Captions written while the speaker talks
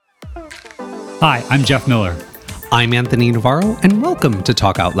Hi, I'm Jeff Miller. I'm Anthony Navarro, and welcome to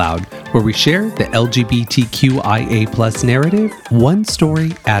Talk Out Loud, where we share the LGBTQIA+ narrative one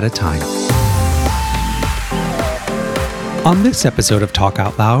story at a time. On this episode of Talk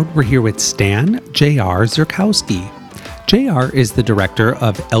Out Loud, we're here with Stan J.R. Zurkowski. J.R. is the director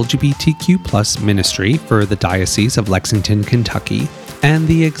of LGBTQ+ ministry for the Diocese of Lexington, Kentucky, and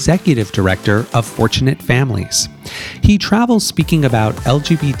the executive director of Fortunate Families. He travels speaking about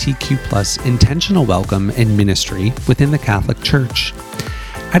LGBTQ+ intentional welcome and ministry within the Catholic Church.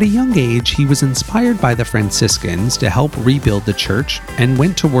 At a young age, he was inspired by the Franciscans to help rebuild the church and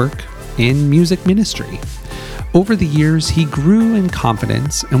went to work in music ministry. Over the years, he grew in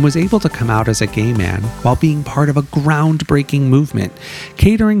confidence and was able to come out as a gay man while being part of a groundbreaking movement,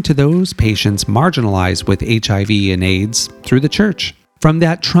 catering to those patients marginalized with HIV and AIDS through the church. From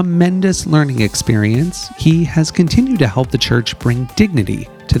that tremendous learning experience, he has continued to help the church bring dignity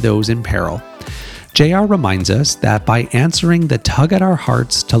to those in peril. JR reminds us that by answering the tug at our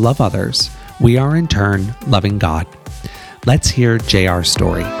hearts to love others, we are in turn loving God. Let's hear JR's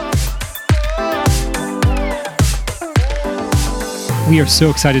story. We are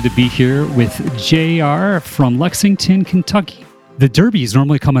so excited to be here with JR from Lexington, Kentucky. The Derby is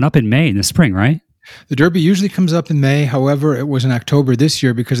normally coming up in May in the spring, right? The Derby usually comes up in May. However, it was in October this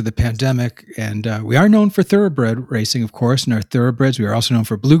year because of the pandemic. And we are known for thoroughbred racing, of course. And our thoroughbreds, we are also known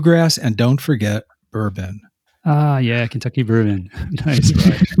for bluegrass. And don't forget bourbon. Ah, yeah, Kentucky bourbon. Nice.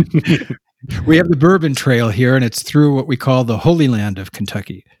 We have the Bourbon Trail here, and it's through what we call the Holy Land of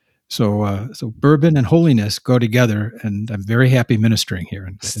Kentucky. So bourbon and holiness go together, and I'm very happy ministering here.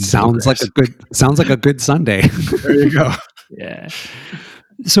 Sounds like a good Sunday. There you go. Yeah.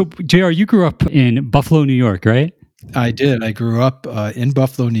 So, JR, you grew up in Buffalo, New York, right? I did. I grew up in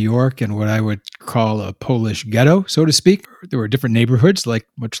Buffalo, New York, in what I would call a Polish ghetto, so to speak. There were different neighborhoods,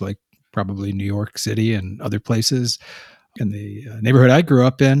 much like probably New York City and other places. And the neighborhood I grew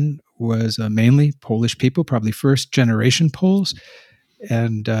up in was mainly Polish people, probably first-generation Poles.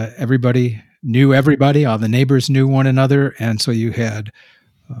 And everybody knew everybody. All the neighbors knew one another. And so you had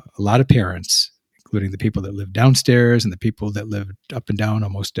a lot of parents, including the people that lived downstairs and the people that lived up and down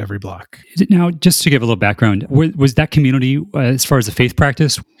almost every block. Now, just to give a little background, was that community, as far as the faith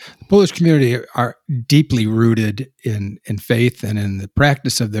practice? The Polish community are deeply rooted in faith and in the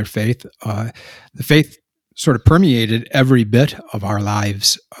practice of their faith. The faith sort of permeated every bit of our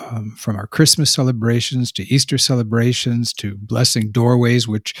lives, from our Christmas celebrations to Easter celebrations to blessing doorways,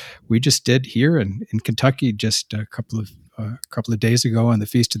 which we just did here in Kentucky just a couple of days ago on the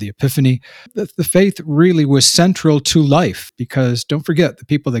Feast of the Epiphany. The faith really was central to life because don't forget, the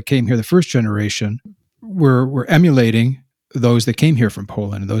people that came here, the first generation, were emulating those that came here from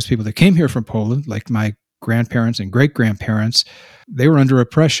Poland. And those people that came here from Poland, like my grandparents and great-grandparents, they were under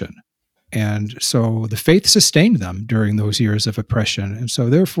oppression. And so the faith sustained them during those years of oppression. And so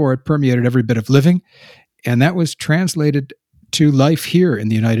therefore it permeated every bit of living. And that was translated to life here in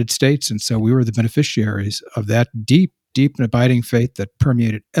the United States. And so we were the beneficiaries of that deep and abiding faith that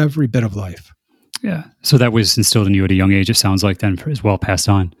permeated every bit of life. Yeah. So that was instilled in you at a young age, it sounds like, then as well passed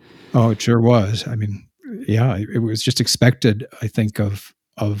on. Oh, it sure was. I mean, yeah, it was just expected, I think, of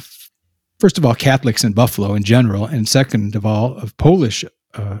first of all, Catholics in Buffalo in general, and second of all, of Polish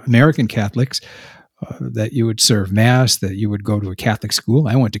American Catholics, that you would serve Mass, that you would go to a Catholic school.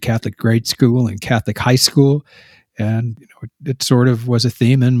 I went to Catholic grade school and Catholic high school, and it sort of was a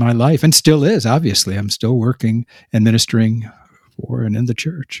theme in my life, and still is, obviously. I'm still working and ministering for and in the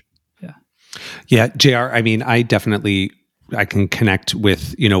church. Yeah, JR, I mean, I can connect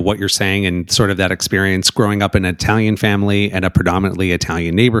with, what you're saying and sort of that experience growing up in an Italian family and a predominantly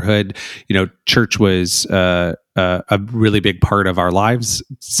Italian neighborhood. Church was a really big part of our lives.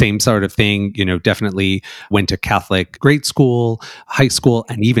 Same sort of thing, definitely went to Catholic grade school, high school,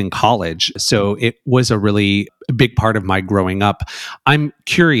 and even college. So it was a really big part of my growing up. I'm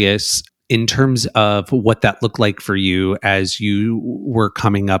curious in terms of what that looked like for you as you were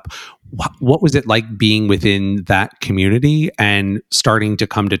coming up. What was it like being within that community and starting to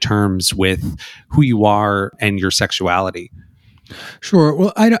come to terms with who you are and your sexuality? Sure.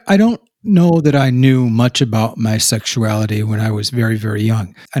 Well, I don't know that I knew much about my sexuality when I was very, very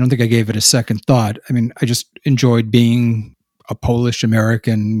young. I don't think I gave it a second thought. I mean, I just enjoyed being a Polish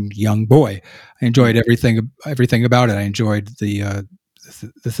American young boy. I enjoyed everything about it. I enjoyed the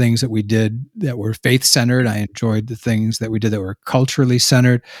things that we did that were faith-centered. I enjoyed the things that we did that were culturally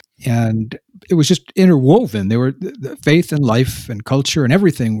centered. And it was just interwoven. They were the faith and life and culture and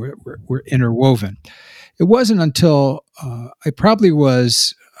everything were interwoven. It wasn't until I probably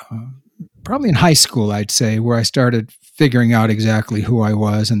was in high school, I'd say, where I started figuring out exactly who I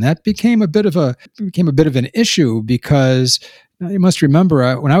was, and that became a bit of an issue because you must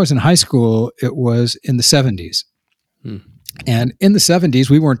remember when I was in high school, it was in the 70s. And in the 70s,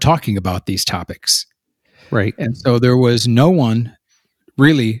 we weren't talking about these topics. Right. And so there was no one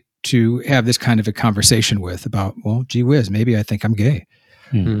really to have this kind of a conversation with about, well, gee whiz, maybe I think I'm gay.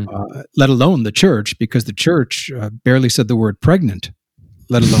 Let alone the church, because the church barely said the word pregnant,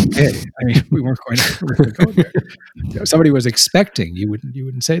 let alone gay. I mean, we weren't going to go there. If somebody was expecting, you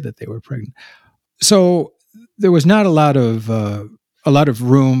wouldn't say that they were pregnant. So there was not a lot of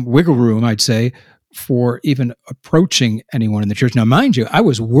wiggle room, I'd say, for even approaching anyone in the church. Now, mind you, I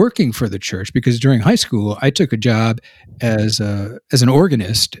was working for the church because during high school, I took a job as an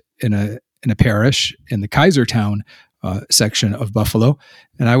organist in a parish in the Kaisertown section of Buffalo,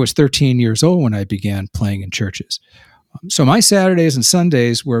 and I was 13 years old when I began playing in churches. So my Saturdays and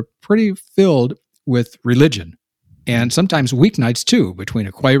Sundays were pretty filled with religion, and sometimes weeknights too, between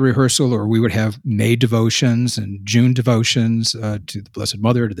a choir rehearsal, or we would have May devotions and June devotions to the Blessed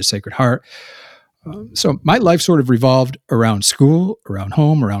Mother, to the Sacred Heart. So my life sort of revolved around school, around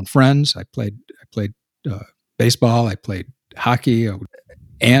home, around friends. I played baseball, I played hockey,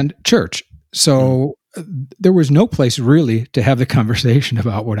 and church. So there was no place really to have the conversation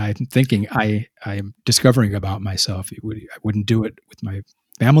about what I'm thinking I am discovering about myself. I wouldn't do it with my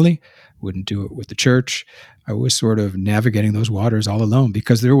family, wouldn't do it with the church. I was sort of navigating those waters all alone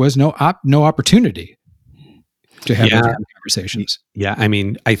because there was no opportunity to have those kind of conversations. Yeah, I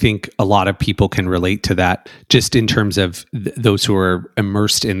mean, I think a lot of people can relate to that just in terms of those who are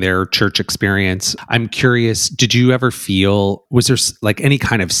immersed in their church experience. I'm curious, did you ever feel, was there like any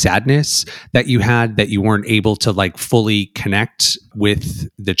kind of sadness that you had that you weren't able to like fully connect with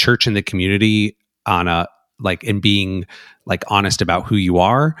the church and the community on and being like honest about who you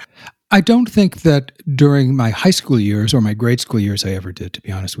are? I don't think that during my high school years or my grade school years I ever did, to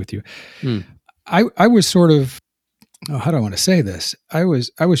be honest with you. I was sort of, how do I want to say this? I was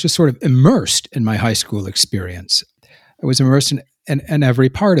just sort of immersed in my high school experience. I was immersed in every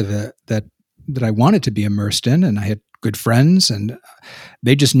part of it that I wanted to be immersed in, and I had good friends, and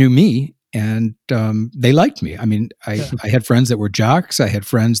they just knew me, and they liked me. I mean, I had friends that were jocks. I had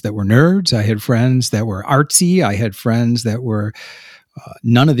friends that were nerds. I had friends that were artsy. I had friends that were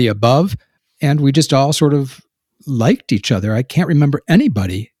none of the above, and we just all sort of liked each other. I can't remember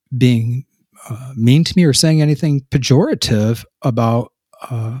anybody being mean to me or saying anything pejorative about,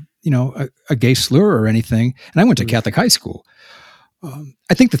 a gay slur or anything. And I went to Catholic high school.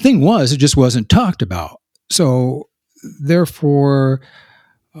 I think the thing was, it just wasn't talked about. So therefore,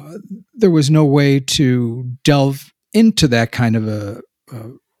 there was no way to delve into that kind of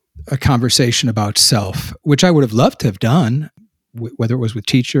a conversation about self, which I would have loved to have done, whether it was with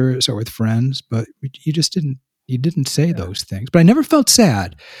teachers or with friends, but you just didn't. You didn't say those things, but I never felt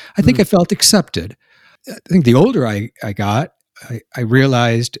sad. I think I felt accepted. I think the older I got, I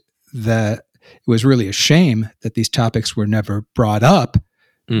realized that it was really a shame that these topics were never brought up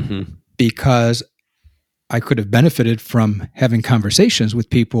because I could have benefited from having conversations with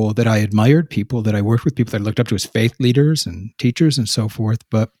people that I admired, people that I worked with, people that I looked up to as faith leaders and teachers and so forth.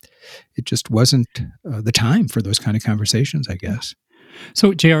 But it just wasn't the time for those kind of conversations, I guess.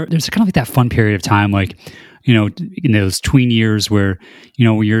 So, JR, there's kind of like that fun period of time, like, in those tween years where,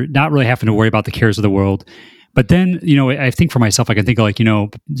 you're not really having to worry about the cares of the world. But then, I think for myself, I can think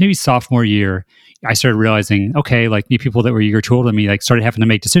of maybe sophomore year, I started realizing, okay, like the people that were a year too older than me, like started having to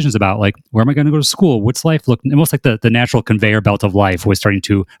make decisions about like, where am I going to go to school? What's life look? Almost like the natural conveyor belt of life was starting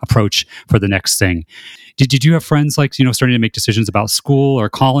to approach for the next thing. Did you have friends like, starting to make decisions about school or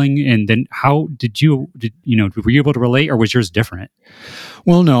calling? And then how were you able to relate, or was yours different?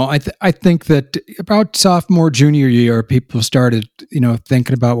 Well, no, I think that about sophomore, junior year, people started,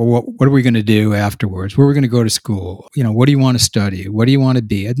 thinking about, well, what are we going to do afterwards? Where are we going to go to school? What do you want to study? What do you want to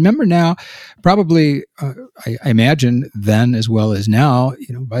be? I remember now, probably, I imagine then as well as now,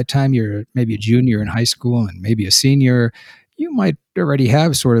 by the time you're maybe a junior in high school and maybe a senior, you might already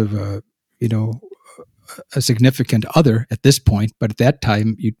have sort of a significant other at this point. But at that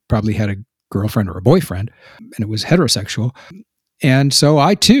time, you probably had a girlfriend or a boyfriend, and it was heterosexual. And so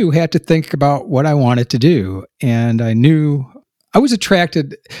I too had to think about what I wanted to do. And I knew I was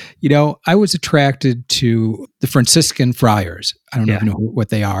attracted, to the Franciscan friars. I don't know if you know what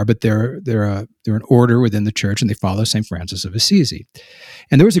they are, but they're an order within the church, and they follow St. Francis of Assisi.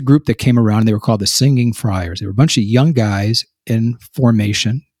 And there was a group that came around, and they were called the Singing Friars. They were a bunch of young guys in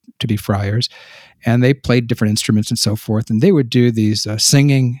formation to be friars, and they played different instruments and so forth. And they would do these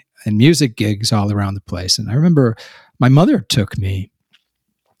singing and music gigs all around the place. And I remember my mother took me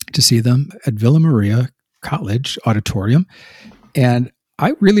to see them at Villa Maria college auditorium, and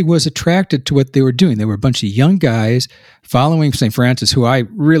I really was attracted to what they were doing. They were a bunch of young guys following St. Francis, who I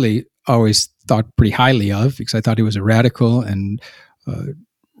really always thought pretty highly of because I thought he was a radical and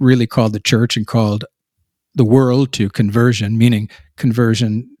really called the church and called the world to conversion, meaning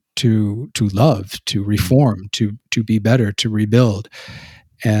conversion to love, to reform, to be better, to rebuild.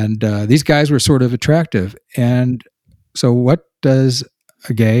 And these guys were sort of attractive. And so what does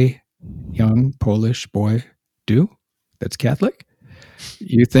a gay young Polish boy do that's Catholic?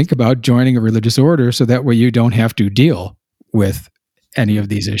 You think about joining a religious order so that way you don't have to deal with any of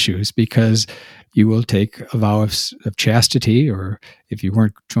these issues, because you will take a vow of chastity, or if you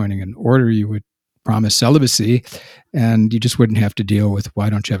weren't joining an order, you would promise celibacy, and you just wouldn't have to deal with why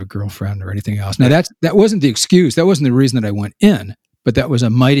don't you have a girlfriend or anything else. Now that wasn't the excuse. That wasn't the reason that I went in, but that was a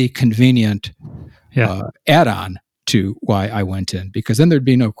mighty convenient add-on to why I went in, because then there'd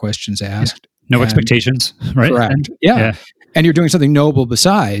be no questions asked. No expectations, right? Correct. Yeah. And you're doing something noble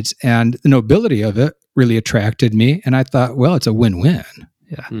besides, and the nobility of it really attracted me. And I thought, well, it's a win-win.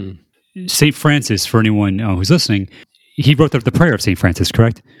 Yeah. St. Francis, for anyone who's listening, he wrote the prayer of St. Francis,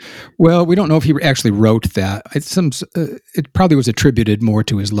 correct? Well, we don't know if he actually wrote that. It probably was attributed more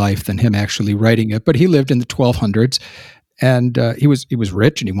to his life than him actually writing it. But he lived in the 1200s, and he was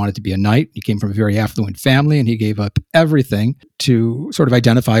rich, and he wanted to be a knight. He came from a very affluent family, and he gave up everything to sort of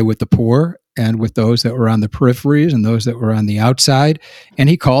identify with the poor and with those that were on the peripheries and those that were on the outside. And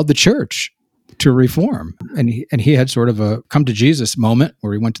he called the church to reform. And he had sort of a come to Jesus moment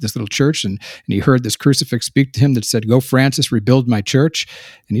where he went to this little church and he heard this crucifix speak to him that said, "Go, Francis, rebuild my church."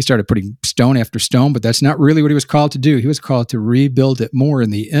 And he started putting stone after stone, but that's not really what he was called to do. He was called to rebuild it more in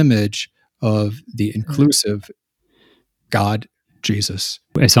the image of the inclusive God, Jesus.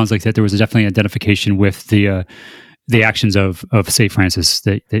 It sounds like that there was definitely identification with the actions of St. Francis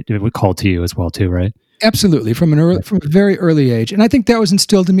that would call to you as well, too, right? Absolutely, from a very early age. And I think that was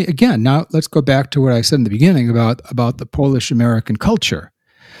instilled in me. Again, now let's go back to what I said in the beginning about the Polish-American culture.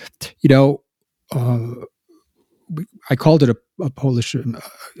 You know, I called it a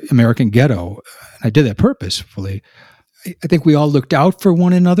Polish-American ghetto, and I did that purposefully. I think we all looked out for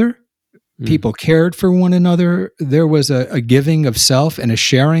one another. People cared for one another. There was a giving of self and a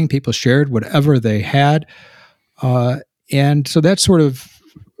sharing. People shared whatever they had. And so that sort of,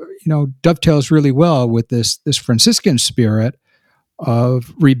 dovetails really well with this Franciscan spirit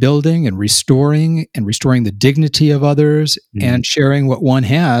of rebuilding and restoring the dignity of others and sharing what one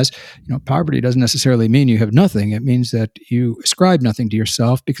has. Poverty doesn't necessarily mean you have nothing. It means that you ascribe nothing to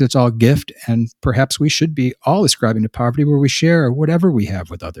yourself because it's all gift. And perhaps we should be all ascribing to poverty where we share whatever we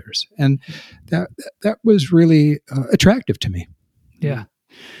have with others. And that was really attractive to me. Yeah.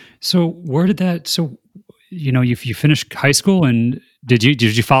 So where did that? So you finished high school, and did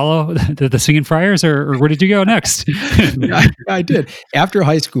you follow the Singing Friars, or where did you go next? I did. After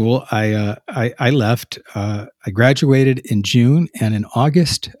high school, I left. I graduated in June, and in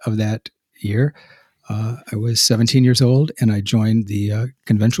August of that year, I was 17 years old, and I joined the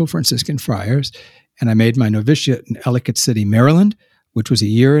Conventual Franciscan Friars, and I made my novitiate in Ellicott City, Maryland, which was a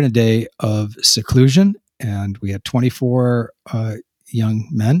year and a day of seclusion, and we had 24 young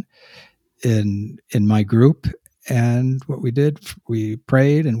men in my group. And what we did, we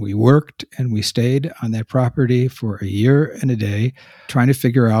prayed and we worked and we stayed on that property for a year and a day, trying to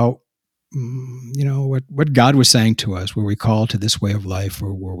figure out, what God was saying to us. Were we called to this way of life,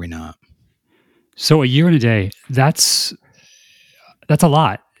 or were we not? So a year and a day, that's a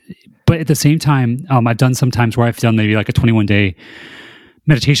lot. But at the same time, I've done sometimes where I've done maybe like a 21-day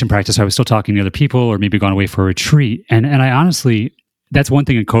meditation practice. I was still talking to other people, or maybe gone away for a retreat. And I honestly, that's one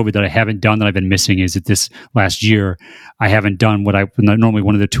thing in COVID that I haven't done that I've been missing, is that this last year I haven't done what I normally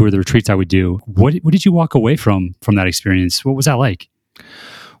one of the two of the retreats I would do. What did you walk away from that experience? What was that like?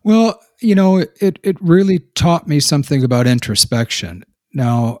 Well, it really taught me something about introspection.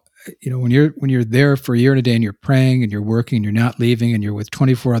 Now, when you're there for a year and a day and you're praying and you're working and you're not leaving and you're with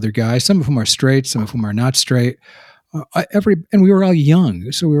 24 other guys, some of whom are straight, some of whom are not straight, and we were all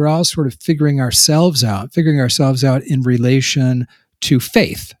young, so we were all sort of figuring ourselves out in relation to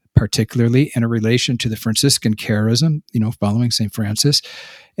faith, particularly in a relation to the Franciscan charism, following St. Francis,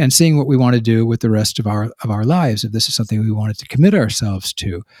 and seeing what we want to do with the rest of our lives, if this is something we wanted to commit ourselves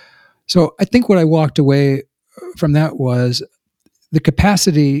to. So I think what I walked away from that was the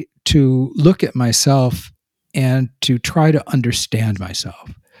capacity to look at myself and to try to understand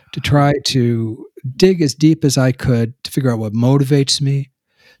myself, to try to dig as deep as I could to figure out what motivates me,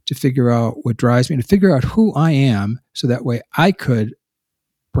 to figure out what drives me, to figure out who I am, so that way I could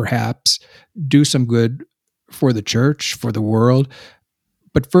perhaps do some good for the church, for the world,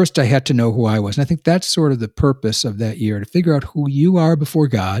 But first, I had to know who I was. And I think that's sort of the purpose of that year, to figure out who you are before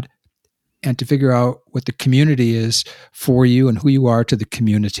God and to figure out what the community is for you and who you are to the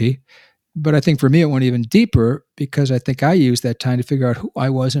community. But I think for me, it went even deeper because I think I used that time to figure out who I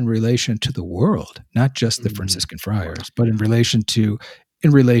was in relation to the world, not just the Franciscan friars, but in relation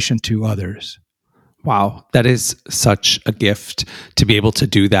to others. Wow, that is such a gift to be able to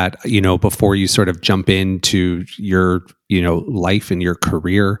do that, before you sort of jump into your, life and your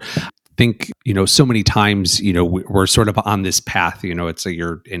career. I think, so many times, we're sort of on this path, it's like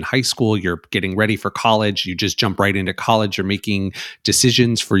you're in high school, you're getting ready for college, you just jump right into college, you're making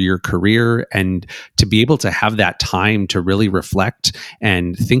decisions for your career. And to be able to have that time to really reflect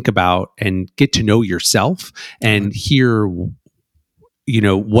and think about and get to know yourself and hear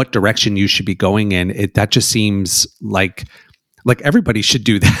what direction you should be going in, that just seems like everybody should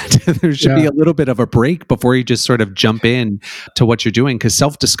do that. There should be a little bit of a break before you just sort of jump in to what you're doing, because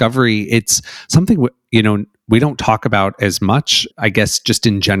self-discovery, it's something we don't talk about as much, I guess, just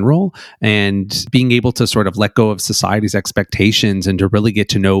in general, and being able to sort of let go of society's expectations and to really get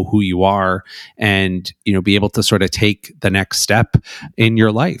to know who you are and be able to sort of take the next step in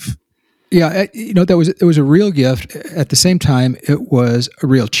your life. Yeah, it was a real gift. At the same time, it was a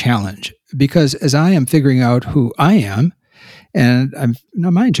real challenge, because as I am figuring out who I am, and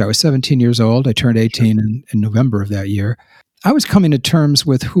mind you, I was 17 years old. I turned 18 in November of that year. I was coming to terms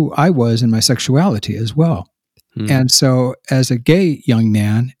with who I was in my sexuality as well. And so as a gay young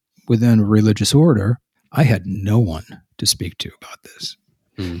man within a religious order, I had no one to speak to about this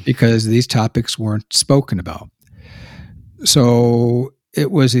because these topics weren't spoken about. So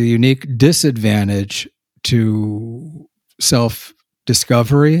it was a unique disadvantage to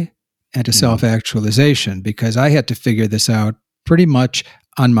self-discovery and to self-actualization, because I had to figure this out pretty much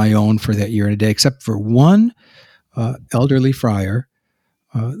on my own for that year and a day, except for one elderly friar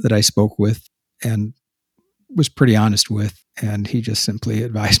that I spoke with and was pretty honest with. And he just simply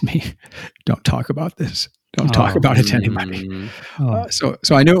advised me, don't talk about this. Don't talk about it to anybody. So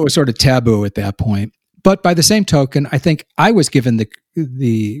I knew it was sort of taboo at that point. But by the same token, I think I was given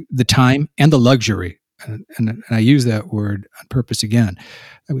the time and the luxury, and I use that word on purpose again.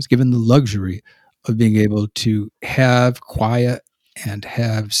 I was given the luxury of being able to have quiet and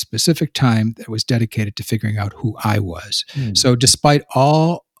have specific time that was dedicated to figuring out who I was. So despite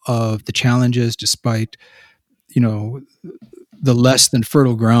all of the challenges, despite, the less than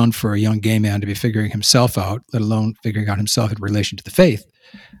fertile ground for a young gay man to be figuring himself out, let alone figuring out himself in relation to the faith,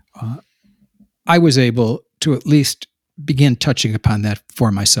 I was able to at least begin touching upon that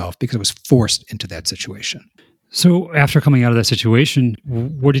for myself because I was forced into that situation. So after coming out of that situation,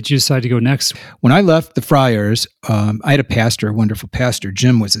 where did you decide to go next? When I left the Friars, I had a pastor, a wonderful pastor,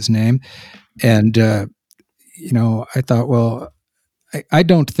 Jim was his name. And, I thought, well, I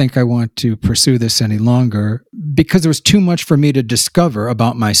don't think I want to pursue this any longer because there was too much for me to discover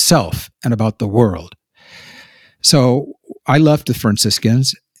about myself and about the world. So I left the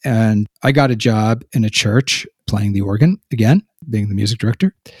Franciscans and I got a job in a church playing the organ again, being the music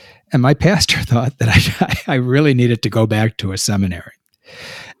director. And my pastor thought that I really needed to go back to a seminary.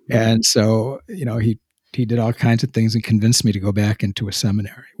 And so, he did all kinds of things and convinced me to go back into a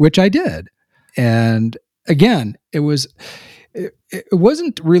seminary, which I did. And again, it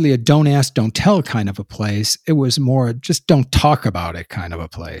wasn't really a don't ask, don't tell kind of a place. It was more just don't talk about it kind of a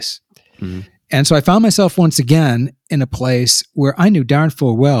place. Mm-hmm. And so I found myself once again in a place where I knew darn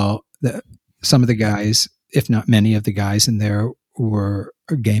full well that some of the guys, if not many of the guys in there, were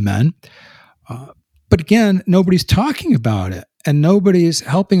gay men. But again, nobody's talking about it and nobody's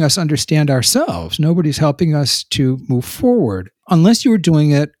helping us understand ourselves. Nobody's helping us to move forward unless you were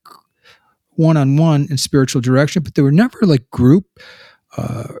doing it one-on-one in spiritual direction, but there were never like group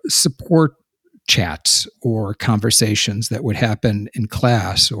support chats or conversations that would happen in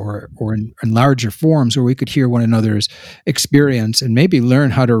class or in larger forums where we could hear one another's experience and maybe learn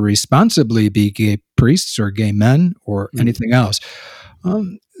how to responsibly be gay priests or gay men or anything else.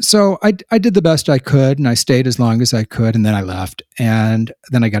 So I did the best I could and I stayed as long as I could and then I left. And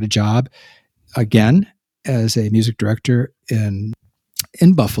then I got a job again as a music director in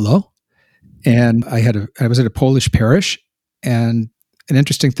Buffalo. And I was at a Polish parish, and an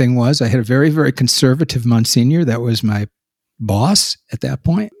interesting thing was I had a very, very conservative Monsignor that was my boss at that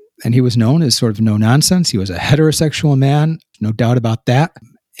point, and he was known as sort of no nonsense. He was a heterosexual man, no doubt about that.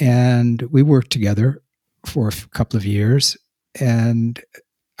 And we worked together for a couple of years, and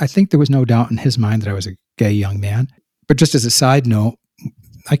I think there was no doubt in his mind that I was a gay young man. But just as a side note,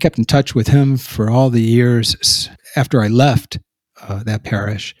 I kept in touch with him for all the years after I left that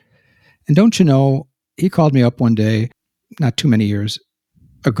parish. And don't you know, he called me up one day, not too many years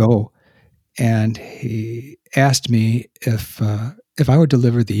ago, and he asked me if I would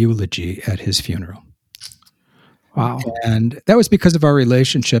deliver the eulogy at his funeral. Wow. And that was because of our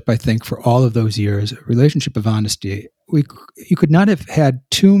relationship, I think, for all of those years, a relationship of honesty. You could not have had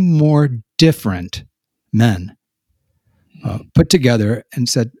two more different men put together and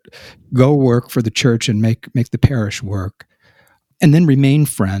said, go work for the church and make the parish work, and then remain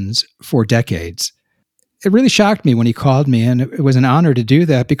friends for decades. It really shocked me when he called me, and it was an honor to do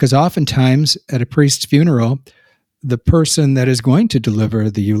that, because oftentimes at a priest's funeral, the person that is going to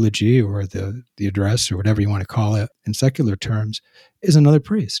deliver the eulogy or the address or whatever you want to call it in secular terms is another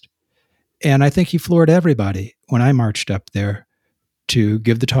priest. And I think he floored everybody when I marched up there to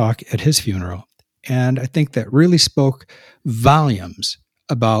give the talk at his funeral. And I think that really spoke volumes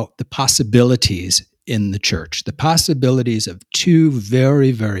about the possibilities in the church, the possibilities of two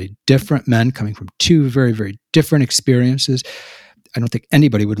very, very different men coming from two very, very different experiences. I don't think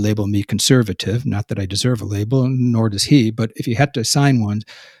anybody would label me conservative, not that I deserve a label, nor does he, but if you had to assign one,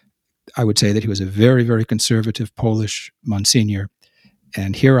 I would say that he was a very, very conservative Polish Monsignor.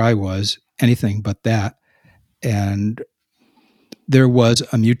 And here I was, anything but that. And there was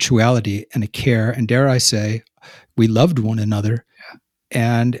a mutuality and a care, and dare I say, we loved one another.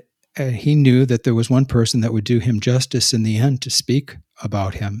 And he knew that there was one person that would do him justice in the end to speak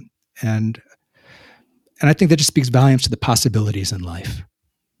about him. And I think that just speaks volumes to the possibilities in life.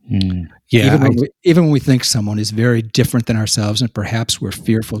 Yeah. Even when we think someone is very different than ourselves, and perhaps we're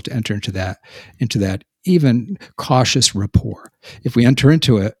fearful to enter into that even cautious rapport. If we enter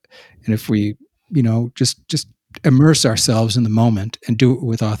into it, and if we, just immerse ourselves in the moment and do it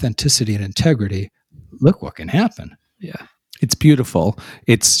with authenticity and integrity, look what can happen. Yeah. It's beautiful.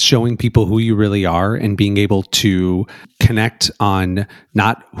 It's showing people who you really are and being able to connect on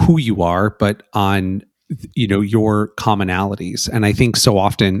not who you are, but on your commonalities. And I think so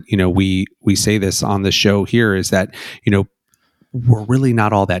often, we say this on the show here, is that, we're really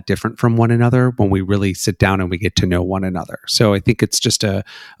not all that different from one another when we really sit down and we get to know one another. So I think it's just a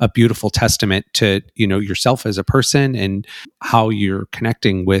beautiful testament to, yourself as a person and how you're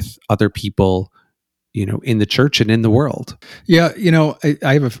connecting with other people, in the church and in the world. Yeah.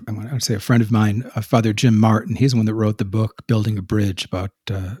 I have I would say a friend of mine, Father Jim Martin. He's the one that wrote the book, Building a Bridge, about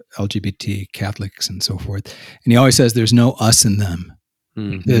LGBT Catholics and so forth. And he always says there's no us in them.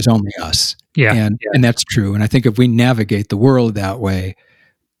 Mm-hmm. There's only us. Yeah. And that's true. And I think if we navigate the world that way,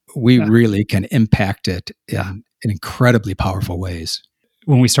 we really can impact it in incredibly powerful ways.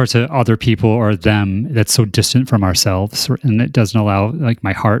 When we start to other people or them, that's so distant from ourselves, and it doesn't allow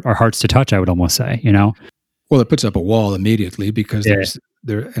our hearts to touch, I would almost say, Well, it puts up a wall immediately, because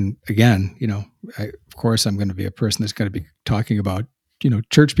and again, of course I'm going to be a person that's going to be talking about,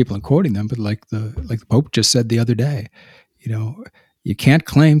 church people and quoting them, but like the Pope just said the other day, you can't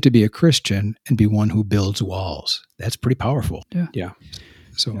claim to be a Christian and be one who builds walls. That's pretty powerful. Yeah.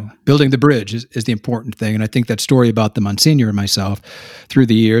 So building the bridge is the important thing. And I think that story about the Monsignor and myself, through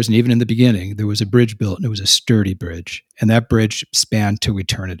the years, and even in the beginning, there was a bridge built, and it was a sturdy bridge. And that bridge spanned to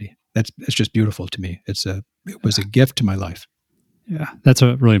eternity. That's just beautiful to me. It was a gift to my life. Yeah, that's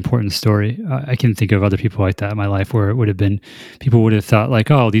a really important story. I can think of other people like that in my life where it would have been, people would have thought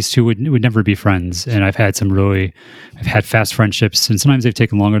like, oh, these two would never be friends. And I've had fast friendships, and sometimes they've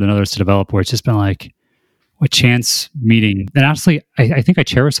taken longer than others to develop, where it's just been like, a chance meeting. And honestly, I think I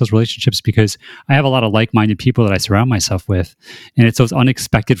cherish those relationships because I have a lot of like-minded people that I surround myself with. And it's those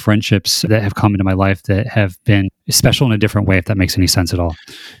unexpected friendships that have come into my life that have been special in a different way, if that makes any sense at all.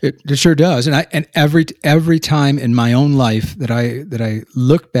 It sure does. And every time in my own life that I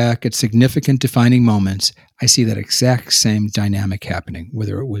look back at significant defining moments, I see that exact same dynamic happening,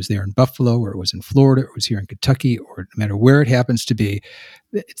 whether it was there in Buffalo or it was in Florida or it was here in Kentucky, or no matter where it happens to be,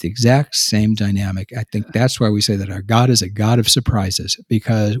 it's the exact same dynamic. I think that's why we say that our God is a God of surprises,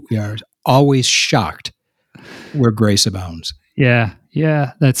 because we are always shocked where grace abounds. Yeah.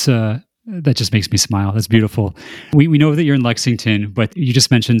 That just makes me smile. That's beautiful. We know that you're in Lexington, but you just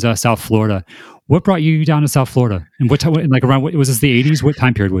mentioned South Florida. What brought you down to South Florida? And what time? Was this the 80s? What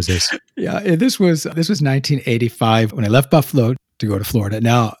time period was this? Yeah, this was 1985 when I left Buffalo to go to Florida.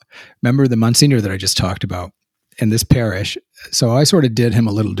 Now, remember the Monsignor that I just talked about in this parish? So I sort of did him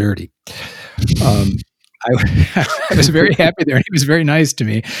a little dirty. I was very happy there, and he was very nice to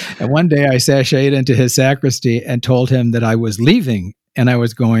me. And one day I sashayed into his sacristy and told him that I was leaving and I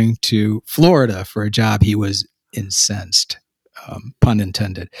was going to Florida for a job. He was incensed, pun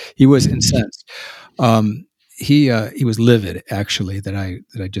intended. He was incensed. He was livid, actually, that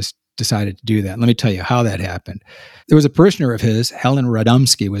I just decided to do that. Let me tell you how that happened. There was a parishioner of his, Helen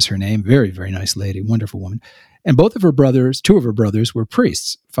Radomski was her name, very, very nice lady, wonderful woman. And two of her brothers were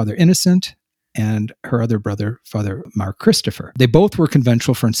priests, Father Innocent and her other brother, Father Mark Christopher. They both were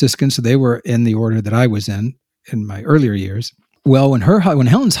conventual Franciscans, so they were in the order that I was in my earlier years. Well, when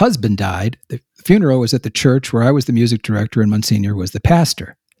Helen's husband died, the funeral was at the church where I was the music director and Monsignor was the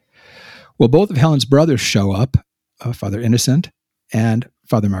pastor. Well, both of Helen's brothers show up, Father Innocent and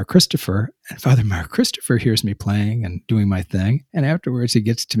Father Mark Christopher. And Father Mark Christopher hears me playing and doing my thing. And afterwards, he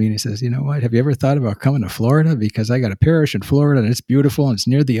gets to me and he says, you know what, have you ever thought about coming to Florida? Because I got a parish in Florida and it's beautiful and it's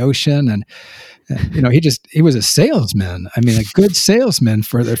near the ocean. And he was a salesman. I mean, a good salesman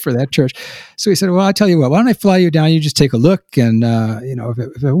for that church. So he said, well, I'll tell you what, why don't I fly you down? You just take a look. And,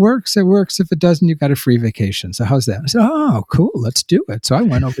 if it works, it works. If it doesn't, you got a free vacation. So how's that? I said, oh, cool. Let's do it. So I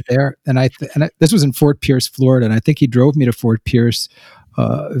went over there and this was in Fort Pierce, Florida. And I think he drove me to Fort Pierce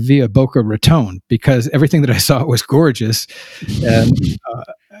via Boca Raton because everything that I saw was gorgeous. And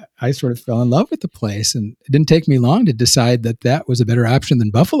I sort of fell in love with the place. And it didn't take me long to decide that was a better option than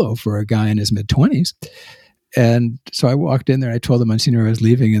Buffalo for a guy in his mid-20s. And so I walked in there. I told the Monsignor I was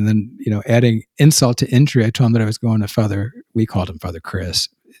leaving. And then, adding insult to injury, I told him that I was going to we called him Father Chris.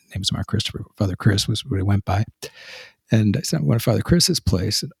 His name was Mark Christopher. Father Chris was what he went by. And I said, I'm going to Father Chris's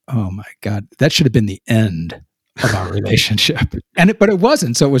place. And oh my God, that should have been the end of our relationship. But it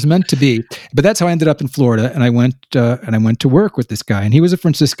wasn't. So it was meant to be. But that's how I ended up in Florida. And I went to work with this guy. And he was a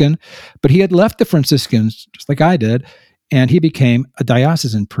Franciscan, but he had left the Franciscans just like I did. And he became a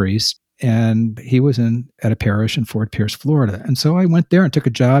diocesan priest. And he was at a parish in Fort Pierce, Florida. And so I went there and took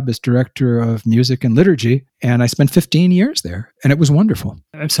a job as director of music and liturgy. And I spent 15 years there. And it was wonderful.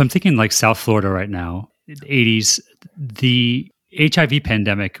 So I'm thinking like South Florida right now, in the 80s, the HIV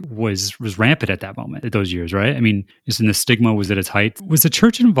pandemic was rampant at that moment, at those years, right? I mean, the stigma was at its height. Was the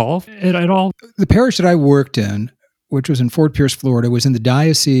church involved at all? The parish that I worked in, which was in Fort Pierce, Florida, was in the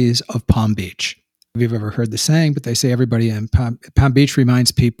Diocese of Palm Beach. If you've ever heard the saying, but they say everybody in Palm Beach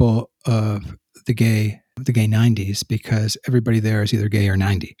reminds people of the gay 90s because everybody there is either gay or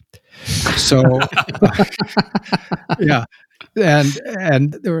 90. So, yeah.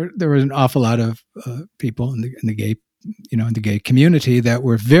 And there was an awful lot of people in the gay in the gay community that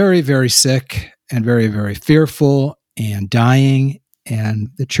were very, very sick and very, very fearful and dying. And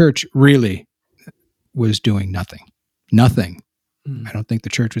the church really was doing nothing. I don't think the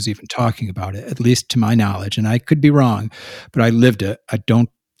church was even talking about it, at least to my knowledge. And I could be wrong, but I lived it. I don't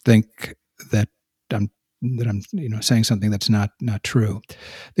think that I'm saying something that's not true.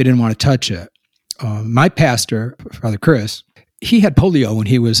 They didn't want to touch it. My pastor, Father Chris, he had polio when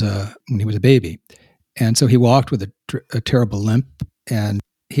he was a baby. And so he walked with a terrible limp, and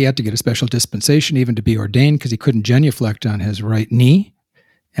he had to get a special dispensation even to be ordained because he couldn't genuflect on his right knee.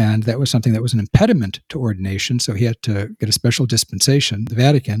 And that was something that was an impediment to ordination. So he had to get a special dispensation, the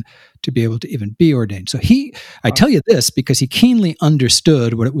Vatican, to be able to even be ordained. So I tell you this because he keenly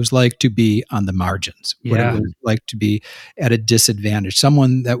understood what it was like to be on the margins, what it was like to be at a disadvantage,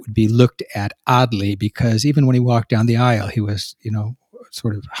 someone that would be looked at oddly because even when he walked down the aisle, he was,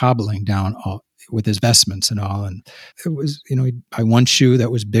 sort of hobbling down with his vestments and all. And it was, he'd buy one shoe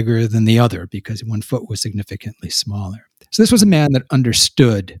that was bigger than the other because one foot was significantly smaller. So this was a man that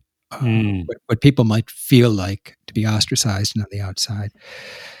understood what people might feel like to be ostracized and on the outside.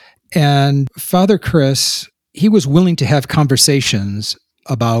 And Father Chris, he was willing to have conversations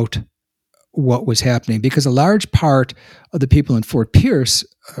about what was happening because a large part of the people in Fort Pierce,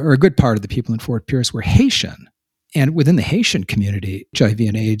 or a good part of the people in Fort Pierce, were Haitian. And within the Haitian community, HIV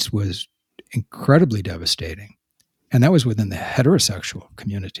and AIDS was incredibly devastating. And that was within the heterosexual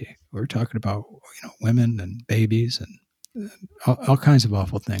community. We were talking about, women and babies and all kinds of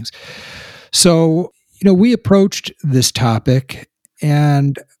awful things. So, we approached this topic,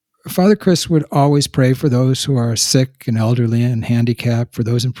 and Father Chris would always pray for those who are sick and elderly and handicapped, for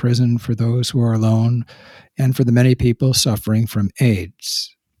those in prison, for those who are alone, and for the many people suffering from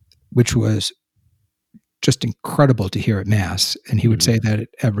AIDS, which was just incredible to hear at Mass. And he would say that at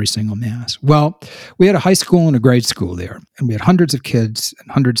every single Mass. Well, we had a high school and a grade school there, and we had hundreds of kids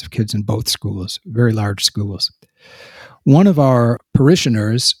in both schools, very large schools. One of our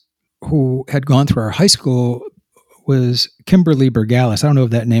parishioners who had gone through our high school was Kimberly Bergalis. I don't know if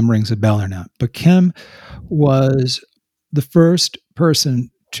that name rings a bell or not, but Kim was the first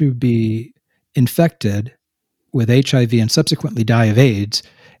person to be infected with HIV and subsequently die of AIDS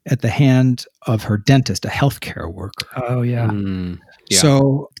at the hand of her dentist, a healthcare worker. Oh, yeah. Yeah.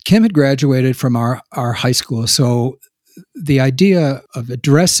 So Kim had graduated from our high school. So the idea of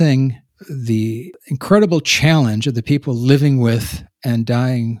addressing the incredible challenge of the people living with and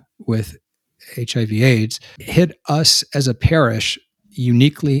dying with HIV/AIDS hit us as a parish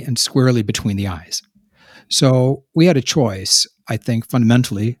uniquely and squarely between the eyes. So we had a choice, I think,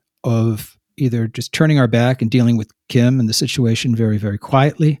 fundamentally, of either just turning our back and dealing with Kim and the situation very, very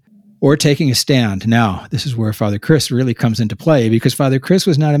quietly, or taking a stand. Now, this is where Father Chris really comes into play, because Father Chris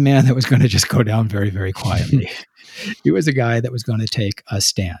was not a man that was going to just go down very, very quietly. He was a guy that was going to take a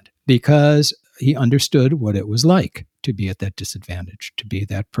stand because he understood what it was like to be at that disadvantage, to be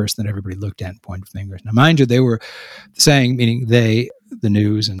that person that everybody looked at and pointed fingers. Now, mind you, they were saying, meaning they, the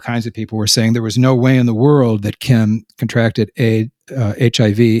news and kinds of people were saying there was no way in the world that Kim contracted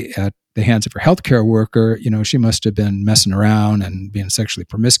HIV at the hands of her healthcare worker. You know, she must have been messing around and being sexually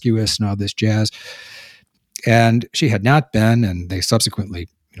promiscuous and all this jazz. And she had not been, and they subsequently,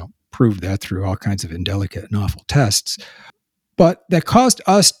 proved that through all kinds of indelicate and awful tests. But that caused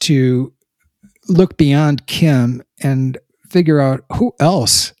us to look beyond Kim and figure out who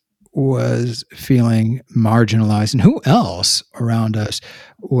else was feeling marginalized and who else around us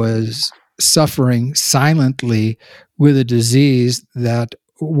was suffering silently with a disease that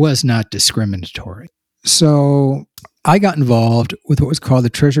was not discriminatory. So I got involved with what was called the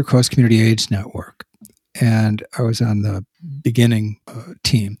Treasure Coast Community AIDS Network. And I was on the beginning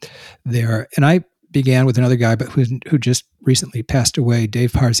team there. And I began with another guy, but who just recently passed away,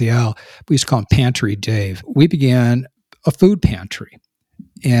 Dave Parzial. We used to call him Pantry Dave. We began a food pantry.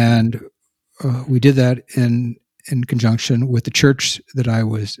 And we did that in conjunction with the church that I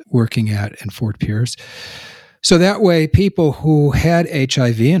was working at in Fort Pierce. So that way, people who had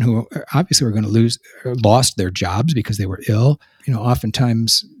HIV and who obviously were going to lost their jobs because they were ill,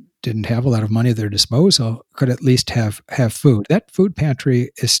 oftentimes didn't have a lot of money at their disposal, could at least have food. That food pantry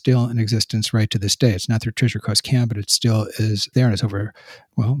is still in existence right to this day. It's not through Treasure Coast Camp, but it still is there, and it's over,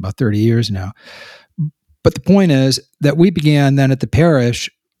 about 30 years now. But the point is that we began then at the parish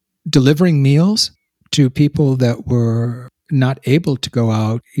delivering meals to people that were not able to go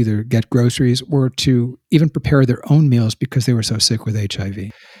out, either get groceries or to even prepare their own meals because they were so sick with HIV.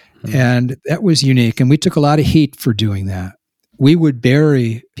 Mm-hmm. And that was unique. And we took a lot of heat for doing that. We would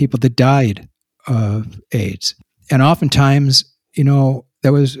bury people that died of AIDS. And oftentimes,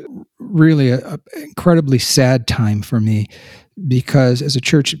 that was really an incredibly sad time for me because as a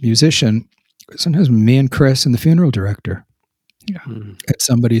church musician, sometimes me and Chris and the funeral director at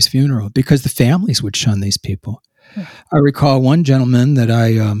somebody's funeral because the families would shun these people. Yeah. I recall one gentleman that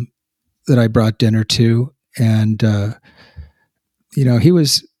I brought dinner to, and he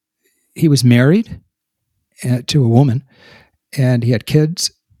was married to a woman, and he had kids,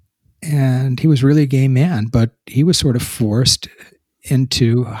 and he was really a gay man, but he was sort of forced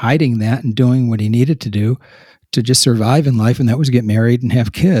into hiding that and doing what he needed to do to just survive in life, and that was get married and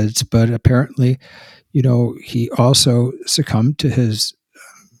have kids. But apparently, he also succumbed to his,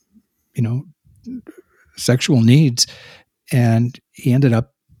 sexual needs, and he ended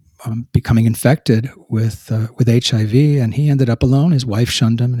up becoming infected with HIV, and he ended up alone. His wife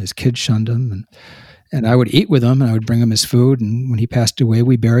shunned him, and his kids shunned him, and I would eat with him, and I would bring him his food, and when he passed away,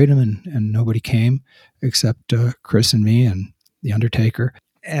 we buried him, and nobody came except Chris and me and the undertaker.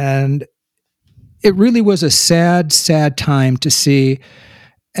 And it really was a sad, sad time to see.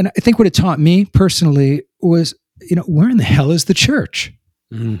 And I think what it taught me personally was, where in the hell is the church?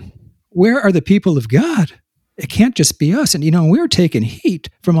 Mm. Where are the people of God? It can't just be us. And, we were taking heat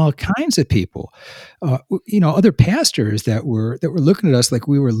from all kinds of people, other pastors that were looking at us like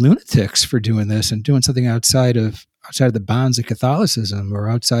we were lunatics for doing this and doing something outside of the bounds of Catholicism or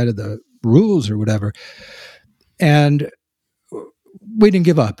outside of the rules or whatever. And we didn't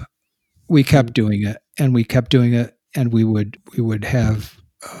give up. We kept doing it, and we kept doing it, and we would have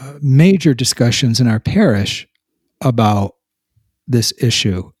major discussions in our parish about this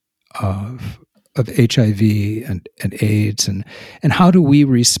issue of HIV and AIDS and how do we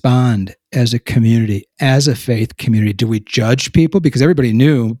respond as a community, as a faith community? Do we judge people? Because everybody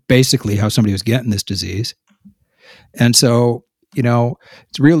knew basically how somebody was getting this disease. And so,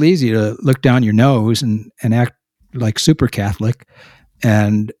 it's real easy to look down your nose and act like super Catholic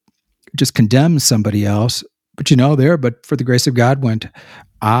and just condemn somebody else. But but for the grace of God went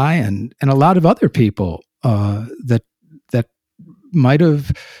I and a lot of other people that might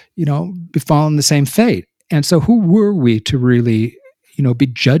have, befallen the same fate. And so who were we to really, be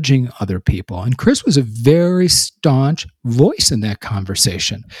judging other people? And Chris was a very staunch voice in that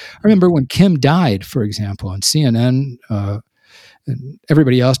conversation. I remember when Kim died, for example, on CNN, and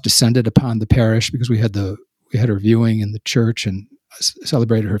everybody else descended upon the parish because we had her viewing in the church and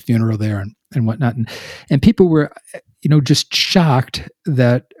celebrated her funeral there and whatnot. And people were, just shocked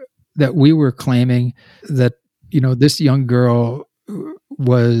that we were claiming that, this young girl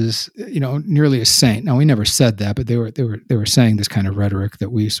was, nearly a saint. Now, we never said that, but they were saying this kind of rhetoric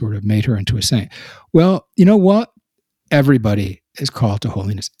that we sort of made her into a saint. Well, you know what? Everybody is called to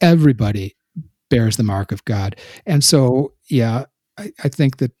holiness. Everybody bears the mark of God. And so, yeah, I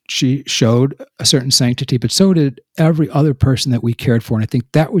think that she showed a certain sanctity, but so did every other person that we cared for. And I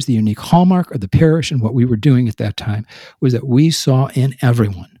think that was the unique hallmark of the parish and what we were doing at that time, was that we saw in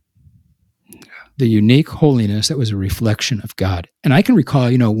everyone the unique holiness that was a reflection of God. And I can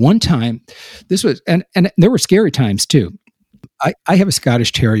recall, one time, this was, and there were scary times too. I have a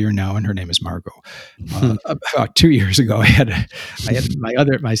Scottish Terrier now, and her name is Margot. About 2 years ago, I had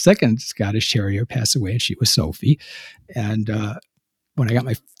my second Scottish Terrier pass away, and she was Sophie. And when I got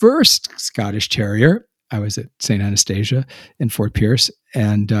my first Scottish Terrier, I was at St. Anastasia in Fort Pierce,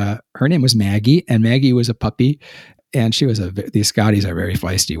 and her name was Maggie, and Maggie was a puppy. And she was these Scotties are very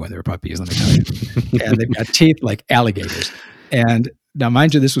feisty when they're puppies, let me tell you. And they've got teeth like alligators. And now,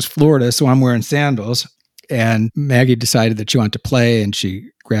 mind you, this was Florida, so I'm wearing sandals. And Maggie decided that she wanted to play, and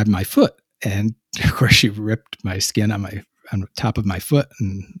she grabbed my foot. And of course, she ripped my skin on the top of my foot,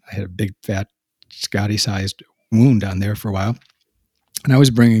 and I had a big, fat, Scotty-sized wound on there for a while. And I was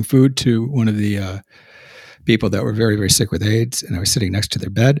bringing food to one of the people that were very, very sick with AIDS, and I was sitting next to their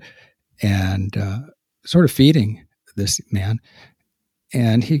bed and sort of feeding this man,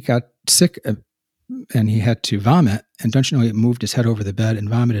 and he got sick and he had to vomit. And don't you know, he moved his head over the bed and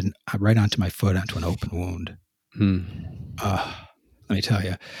vomited right onto my foot, onto an open wound. Let me tell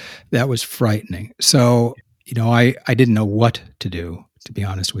you, that was frightening. So, I didn't know what to do, to be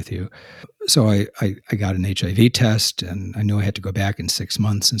honest with you. So I got an HIV test, and I knew I had to go back in 6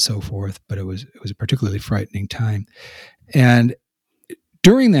 months and so forth, but it was a particularly frightening time. And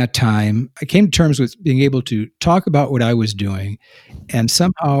during that time, I came to terms with being able to talk about what I was doing and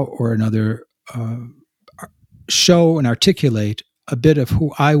somehow or another show and articulate a bit of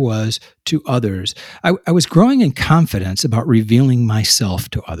who I was to others. I was growing in confidence about revealing myself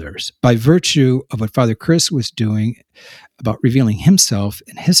to others by virtue of what Father Chris was doing about revealing himself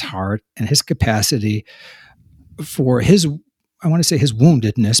and his heart and his capacity for his, I want to say his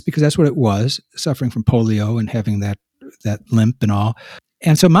woundedness, because that's what it was, suffering from polio and having that limp and all.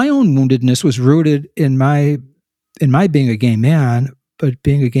 And so my own woundedness was rooted in my being a gay man, but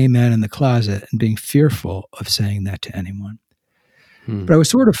being a gay man in the closet and being fearful of saying that to anyone. But I was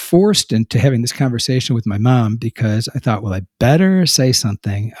sort of forced into having this conversation with my mom, because I thought, well, I better say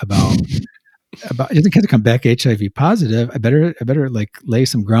something about just in case I come back HIV positive. I better like lay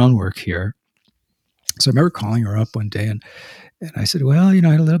some groundwork here. So I remember calling her up one day and I said, well, I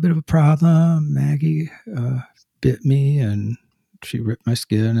had a little bit of a problem. Maggie bit me and she ripped my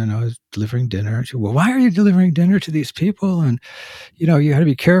skin, and I was delivering dinner. And she said, well, why are you delivering dinner to these people? And, you got to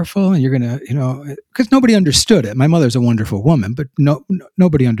be careful, and you're going to, because nobody understood it. My mother's a wonderful woman, but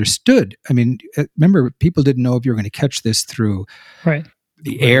nobody understood. I mean, remember, people didn't know if you were going to catch this through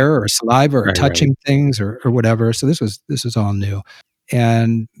the air or saliva or touching things or whatever. So this was all new.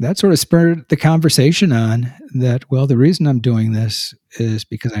 And that sort of spurred the conversation on that, well, the reason I'm doing this is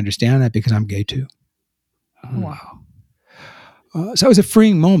because I understand that, because I'm gay too. Wow. So that was a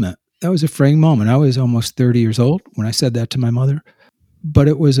freeing moment. I was almost 30 years old when I said that to my mother, but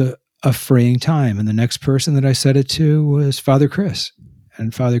it was a freeing time. And the next person that I said it to was Father Chris.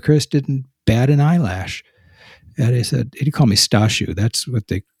 And Father Chris didn't bat an eyelash. And he said, he'd call me Stasiu. That's what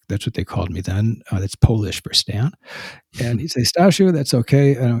they called me then. That's Polish for Stan. And he'd say, Stasiu, that's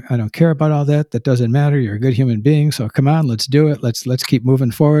okay. I don't care about all that. That doesn't matter. You're a good human being. So come on, let's do it. Let's keep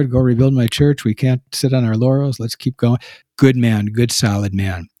moving forward. Go rebuild my church. We can't sit on our laurels. Let's keep going. Good man, good solid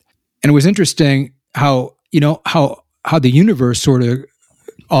man. And it was interesting how the universe sort of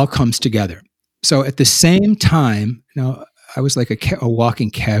all comes together. So at the same time, I was like a walking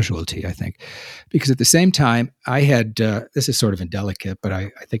casualty, I think, because at the same time I had, this is sort of indelicate, but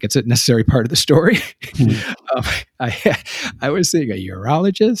I think it's a necessary part of the story. I was seeing a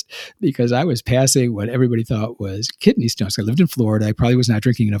urologist because I was passing what everybody thought was kidney stones. I lived in Florida. I probably was not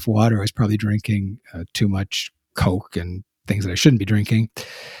drinking enough water. I was probably drinking too much Coke and things that I shouldn't be drinking.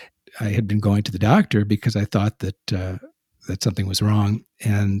 I had been going to the doctor because I thought that something was wrong.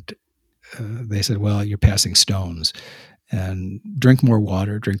 And they said, well, you're passing stones. And drink more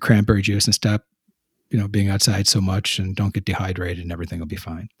water, drink cranberry juice, and stop, being outside so much, and don't get dehydrated, and everything will be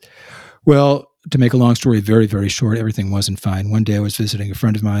fine. Well, to make a long story very, very short, everything wasn't fine. One day I was visiting a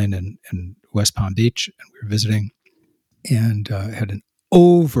friend of mine in West Palm Beach, and we were visiting, and had an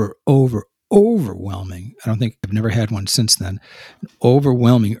overwhelming, I don't think I've never had one since then, an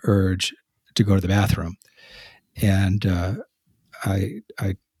overwhelming urge to go to the bathroom. And I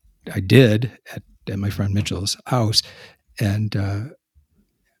did at my friend Mitchell's house. And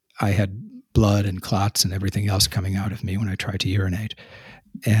I had blood and clots and everything else coming out of me when I tried to urinate.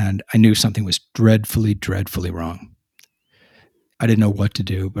 And I knew something was dreadfully, dreadfully wrong. I didn't know what to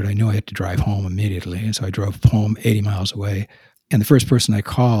do, but I knew I had to drive home immediately. And so I drove home 80 miles away. And the first person I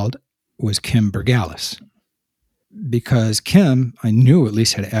called was Kim Bergalis, because Kim, I knew, at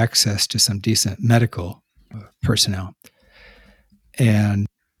least had access to some decent medical personnel. And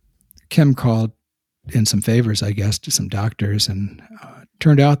Kim called in some favors, I guess, to some doctors, and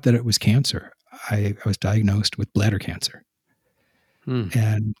turned out that it was cancer. I was diagnosed with bladder cancer.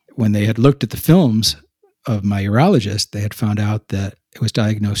 And when they had looked at the films of my urologist, they had found out that it was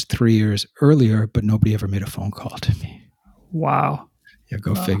diagnosed 3 years earlier, but nobody ever made a phone call to me. Wow. Yeah,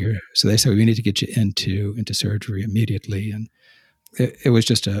 go figure. So they said, we need to get you into surgery immediately. And it was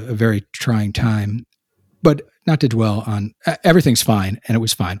just a very trying time, but not to dwell on, everything's fine. And it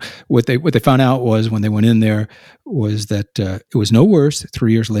was fine. What they found out was, when they went in there, was that it was no worse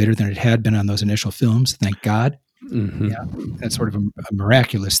 3 years later than it had been on those initial films. Thank God. Mm-hmm. Yeah, that's sort of a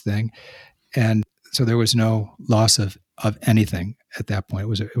miraculous thing. And so there was no loss of anything at that point.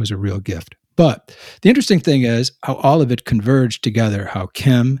 It was a real gift. But the interesting thing is how all of it converged together, how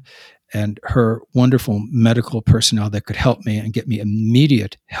Kim and her wonderful medical personnel that could help me and get me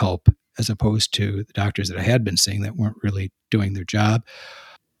immediate help, as opposed to the doctors that I had been seeing that weren't really doing their job.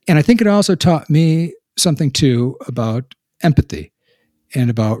 And I think it also taught me something too about empathy and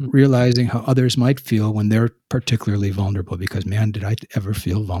about realizing how others might feel when they're particularly vulnerable. Because, man, did I ever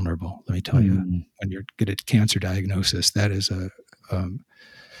feel vulnerable? Let me tell you, when you get a cancer diagnosis, that is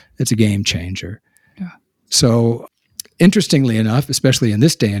it's a game changer. Yeah. So, interestingly enough, especially in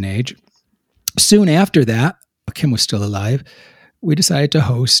this day and age, soon after that, Kim was still alive, we decided to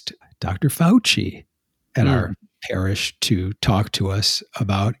host Dr. Fauci at our parish to talk to us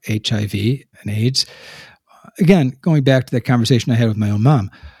about HIV and AIDS. Again, going back to that conversation I had with my own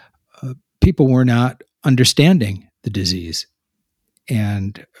mom, people were not understanding the disease.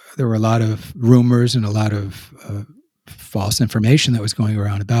 And there were a lot of rumors and a lot of false information that was going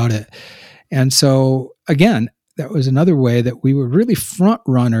around about it. And so, again, that was another way that we were really front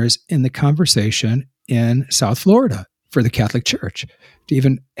runners in the conversation in South Florida for the Catholic Church, to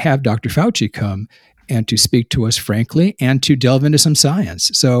even have Dr. Fauci come and to speak to us frankly and to delve into some science.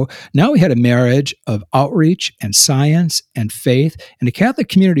 So now we had a marriage of outreach and science and faith, and a Catholic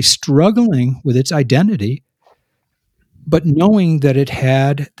community struggling with its identity, but knowing that it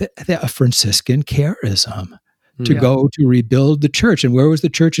had a Franciscan charism to go to rebuild the church. And where was the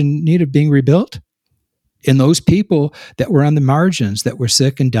church in need of being rebuilt? In those people that were on the margins, that were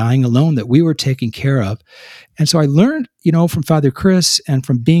sick and dying alone, that we were taking care of. And so I learned, from Father Chris and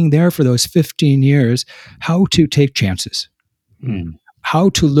from being there for those 15 years, how to take chances, how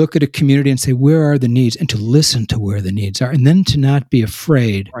to look at a community and say, where are the needs, and to listen to where the needs are, and then to not be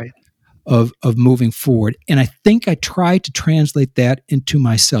afraid of moving forward. And I think I tried to translate that into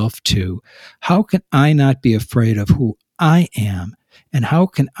myself too. How can I not be afraid of who I am? And how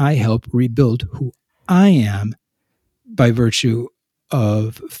can I help rebuild who I am by virtue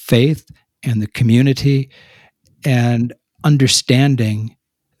of faith and the community, and understanding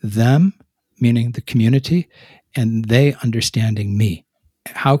them, meaning the community, and they understanding me?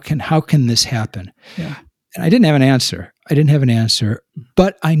 How can this happen? Yeah. And I didn't have an answer,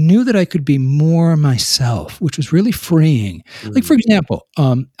 but I knew that I could be more myself, which was really freeing. Like, for example,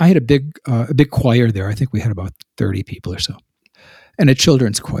 I had a big choir there. I think we had about 30 people or so, and a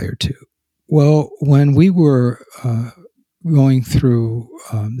children's choir too. Well, when we were going through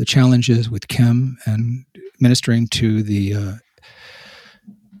the challenges with Kim and ministering to the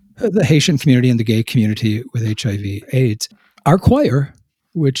Haitian community and the gay community with HIV/AIDS, our choir,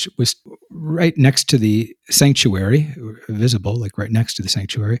 which was right next to the sanctuary, visible, like right next to the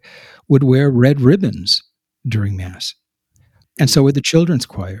sanctuary, would wear red ribbons during Mass. And so would the children's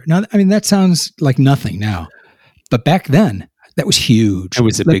choir. Now, I mean, that sounds like nothing now, but back then, that was huge. It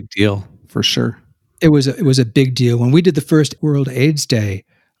was a big deal. For sure. It was a big deal. When we did the first World AIDS Day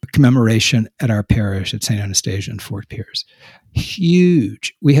commemoration at our parish at St. Anastasia in Fort Pierce,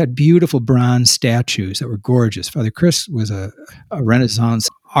 huge. We had beautiful bronze statues that were gorgeous. Father Chris was a Renaissance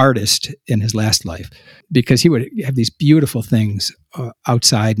artist in his last life, because he would have these beautiful things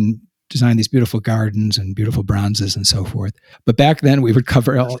outside and design these beautiful gardens and beautiful bronzes and so forth. But back then, we would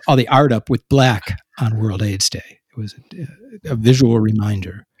cover all the art up with black on World AIDS Day. It was a visual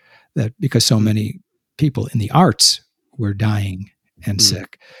reminder that because so many people in the arts were dying and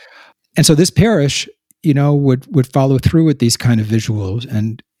sick. And so this parish, would follow through with these kind of visuals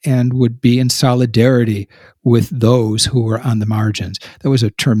and would be in solidarity with those who were on the margins. That was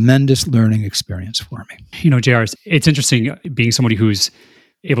a tremendous learning experience for me. JR, it's interesting being somebody who's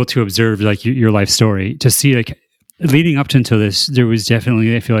able to observe like your life story, to see like leading up to this, there was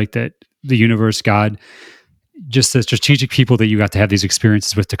definitely, I feel like that the universe, God, just the strategic people that you got to have these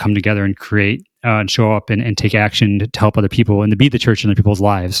experiences with to come together and create and show up and take action to help other people and to be the church in other people's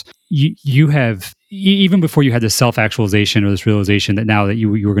lives. You have, even before you had this self-actualization or this realization that now that you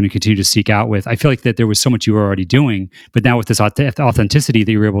were going to continue to seek out with, I feel like that there was so much you were already doing, but now with this authenticity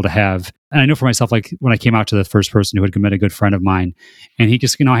that you were able to have. And I know for myself, like when I came out to the first person who had met a good friend of mine, and he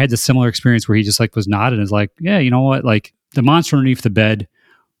just, I had this similar experience where he just like was nodded and was like, yeah, you know what? Like the monster underneath the bed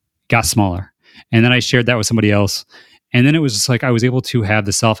got smaller. And then I shared that with somebody else. And then it was just like, I was able to have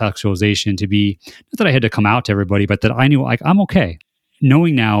the self-actualization to be, not that I had to come out to everybody, but that I knew like, I'm okay.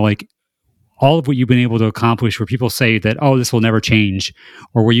 Knowing now, like all of what you've been able to accomplish where people say that, oh, this will never change,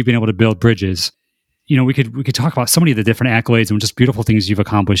 or where you've been able to build bridges. We could talk about so many of the different accolades and just beautiful things you've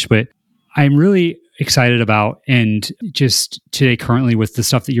accomplished, but I'm really excited about, and just today currently with the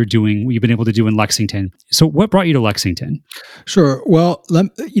stuff that you're doing, what you've been able to do in Lexington. So what brought you to Lexington? Sure. Well,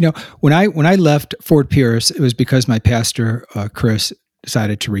 when I left Fort Pierce, it was because my pastor, Chris,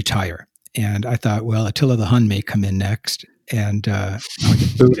 decided to retire. And I thought, well, Attila the Hun may come in next, and I'll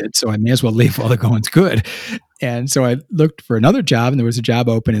get booted, so I may as well leave while the going's good. And so I looked for another job, and there was a job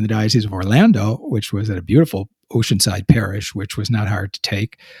open in the Diocese of Orlando, which was at a beautiful oceanside parish, which was not hard to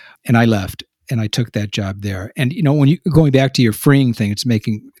take. And I left, and I took that job there. And when you going back to your freeing thing, it's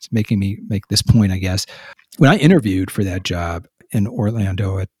making me make this point, I guess. When I interviewed for that job in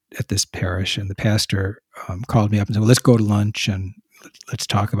Orlando at this parish, and the pastor called me up and said, well, let's go to lunch and let's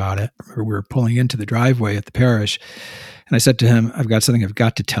talk about it. We were pulling into the driveway at the parish, and I said to him, I've got something I've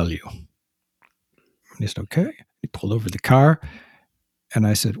got to tell you. And he said, okay. He pulled over the car, and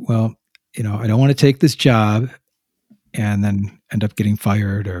I said, well, I don't want to take this job and then end up getting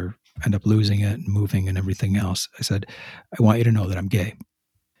fired or end up losing it and moving and everything else. I said, I want you to know that I'm gay.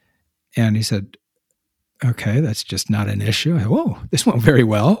 And he said, okay, that's just not an issue. I said, whoa, this went very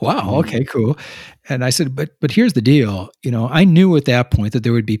well. Wow. Okay, cool. And I said, but here's the deal. I knew at that point that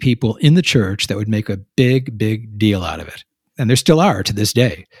there would be people in the church that would make a big, big deal out of it. And there still are to this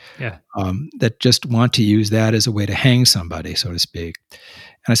day. Yeah. That just want to use that as a way to hang somebody, so to speak.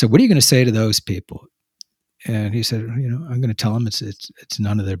 And I said, what are you going to say to those people? And he said, I'm going to tell them it's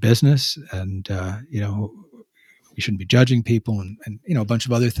none of their business, and we shouldn't be judging people, and a bunch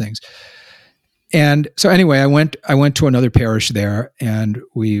of other things. And so anyway, I went to another parish there, and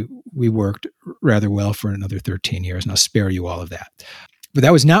we worked rather well for another 13 years, and I'll spare you all of that. But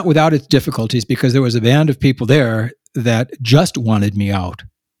that was not without its difficulties, because there was a band of people there that just wanted me out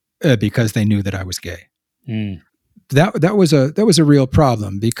because they knew that I was gay. Mm. That was a real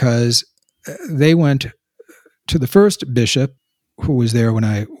problem, because they went to the first bishop who was there when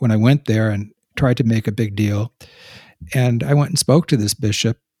I went there and tried to make a big deal. And I went and spoke to this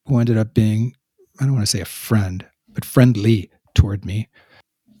bishop, who ended up being, I don't want to say a friend, but friendly toward me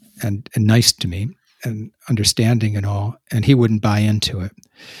and nice to me and understanding and all. And he wouldn't buy into it.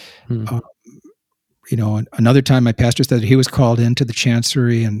 Another time my pastor said that he was called into the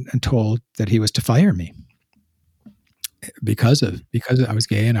chancery and told that he was to fire me because I was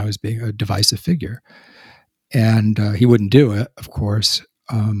gay and I was being a divisive figure. And he wouldn't do it, of course.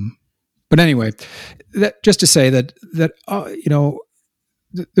 But anyway, just to say that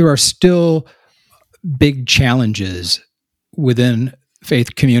there are still big challenges within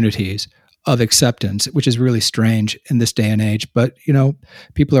faith communities of acceptance, which is really strange in this day and age. But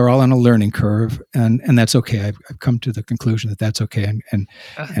people are all on a learning curve, and that's okay. I've come to the conclusion that that's okay.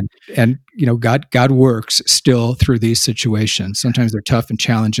 And God works still through these situations. Sometimes they're tough and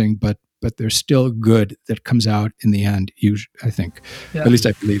challenging, but there's still good that comes out in the end. I think, at least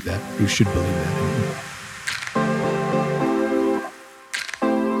I believe that. You should believe that.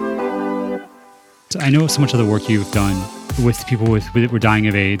 I know so much of the work you've done with people with were dying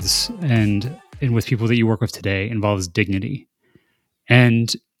of AIDS and with people that you work with today involves dignity.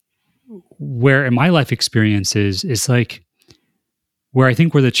 And where in my life experiences is like where I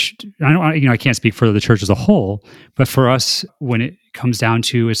think I can't speak for the church as a whole, but for us, when it comes down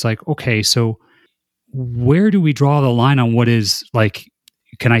to, it's like, okay, so where do we draw the line on what is like,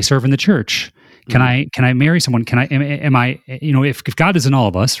 can I serve in the church? Can I marry someone? Am I, if God is in all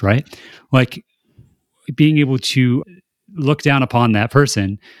of us, right? Like being able to look down upon that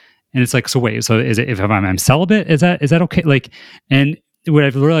person. And it's like, so wait, so is it, if I'm celibate, is that okay? Like, and what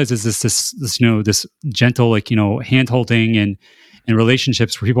I've realized is this gentle, hand holding and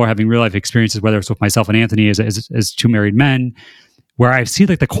relationships where people are having real life experiences, whether it's with myself and Anthony as two married men, where I see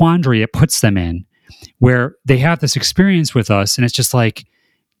like the quandary it puts them in, where they have this experience with us and it's just like,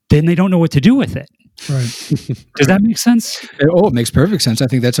 then they don't know what to do with it. Right. Does that make sense? It makes perfect sense. I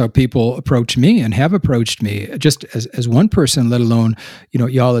think that's how people approach me and have approached me, just as one person, let alone,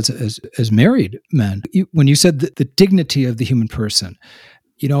 y'all as married men. When you said the dignity of the human person,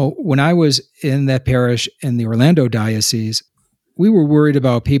 when I was in that parish in the Orlando diocese, we were worried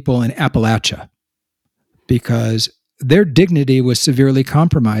about people in Appalachia because their dignity was severely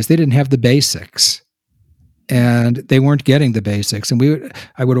compromised. They didn't have the basics. And they weren't getting the basics. And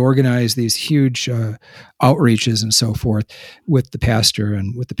I would organize these huge outreaches and so forth with the pastor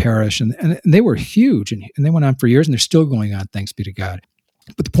and with the parish. And they were huge. And they went on for years, and they're still going on, thanks be to God.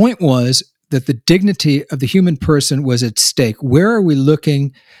 But the point was that the dignity of the human person was at stake. Where are we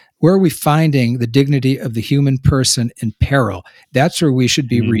looking? Where are we finding the dignity of the human person in peril? That's where we should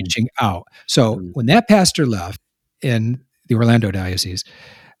be reaching out. So when that pastor left in the Orlando diocese,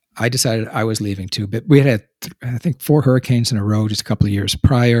 I decided I was leaving too. But we had, I think, 4 hurricanes in a row just a couple of years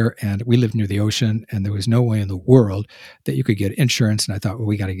prior, and we lived near the ocean, and there was no way in the world that you could get insurance. And I thought, well,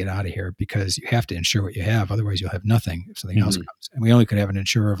 we got to get out of here because you have to insure what you have. Otherwise, you'll have nothing if something else comes. And we only could have an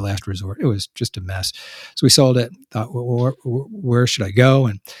insurer of last resort. It was just a mess. So we sold it, thought, well, where should I go?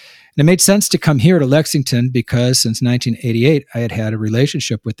 And it made sense to come here to Lexington because since 1988, I had a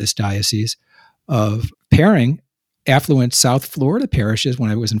relationship with this diocese of pairing affluent South Florida parishes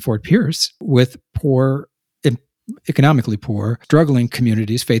when I was in Fort Pierce with poor, economically poor, struggling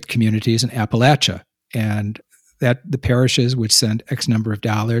communities, faith communities in Appalachia. And that the parishes would send X number of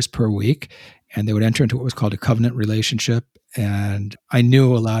dollars per week, and they would enter into what was called a covenant relationship. And I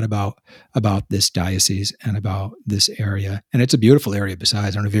knew a lot about this diocese and about this area. And it's a beautiful area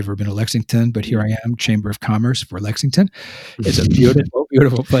besides. I don't know if you've ever been to Lexington, but here I am, Chamber of Commerce for Lexington. It's a beautiful,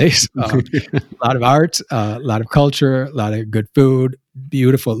 beautiful place. A lot of art, a lot of culture, a lot of good food.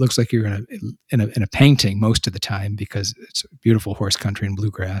 Beautiful. It looks like you're in a painting most of the time because it's beautiful horse country and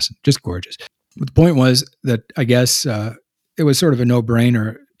bluegrass. Just gorgeous. But the point was that I guess it was sort of a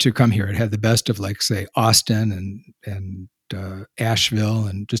no-brainer to come here. It had the best of, like, say, Austin and Asheville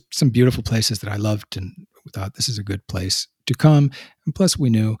and just some beautiful places that I loved, and we thought this is a good place to come. And plus,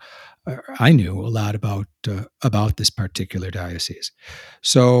 I knew a lot about this particular diocese.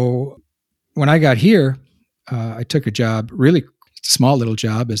 So when I got here, I took a job, really small little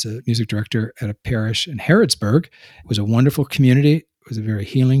job, as a music director at a parish in Harrodsburg. It was a wonderful community. It was a very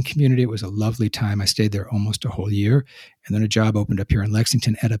healing community. It was a lovely time. I stayed there almost a whole year. And then a job opened up here in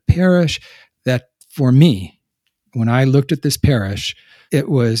Lexington at a parish that, for me, when I looked at this parish, it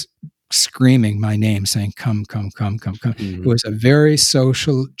was screaming my name, saying, come, come, come, come, come. It was a very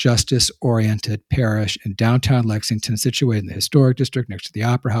social justice-oriented parish in downtown Lexington, situated in the historic district next to the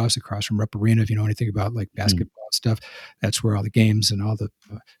Opera House, across from Rupp Arena. If you know anything about like basketball stuff, that's where all the games and all the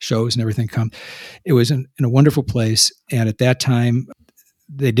shows and everything come. It was in a wonderful place. And at that time,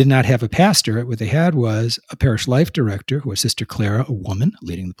 they did not have a pastor. What they had was a parish life director, who was Sister Clara, a woman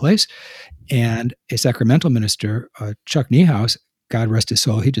leading the place, and a sacramental minister, Chuck Niehaus. God rest his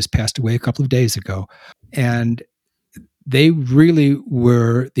soul. He just passed away a couple of days ago. And they really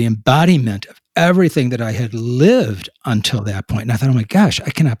were the embodiment of everything that I had lived until that point. And I thought, oh my gosh, I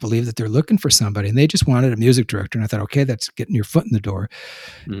cannot believe that they're looking for somebody. And they just wanted a music director. And I thought, okay, that's getting your foot in the door.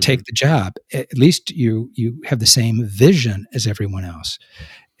 Take the job. At least you have the same vision as everyone else.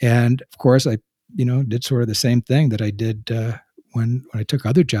 And of course, I did sort of the same thing that I did when I took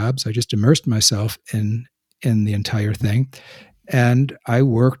other jobs. I just immersed myself in the entire thing. And I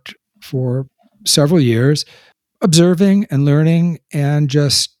worked for several years observing and learning and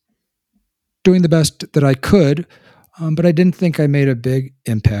just doing the best that I could. But I didn't think I made a big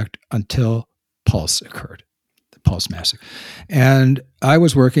impact until Pulse occurred, the Pulse Massacre. And I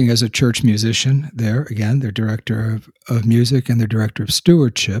was working as a church musician there, again, their director of music and their director of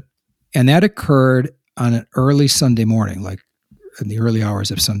stewardship. And that occurred on an early Sunday morning, like in the early hours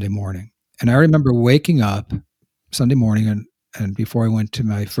of Sunday morning. And I remember waking up Sunday morning, and before I went to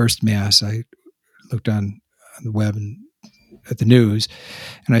my first Mass, I looked on the web and at the news,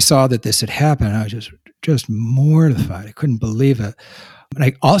 and I saw that this had happened. I was just mortified. I couldn't believe it. And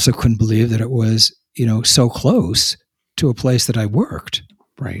I also couldn't believe that it was, so close to a place that I worked,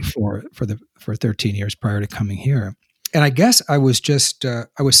 right, for 13 years prior to coming here. And I guess I was just, I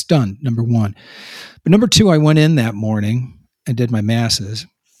was stunned, number one. But number two, I went in that morning and did my Masses,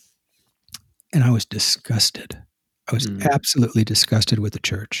 and I was disgusted. I was absolutely disgusted with the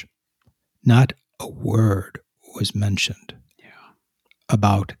church. Not a word was mentioned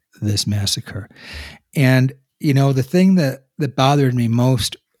about this massacre. And, the thing that bothered me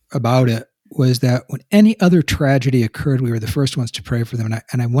most about it was that when any other tragedy occurred, we were the first ones to pray for them.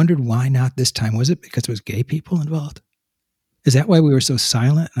 And I wondered why not this time. Was it because it was gay people involved? Is that why we were so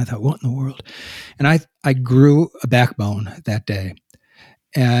silent? And I thought, what in the world? And I grew a backbone that day.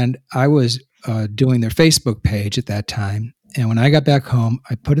 And I was doing their Facebook page at that time. And when I got back home,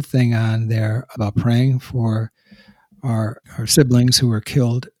 I put a thing on there about praying for our siblings who were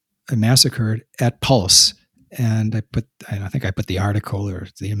killed and massacred at Pulse. And I think I put the article or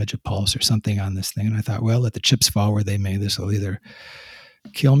the image of Pulse or something on this thing. And I thought, well, let the chips fall where they may. This will either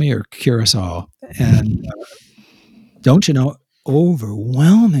kill me or cure us all. And don't you know,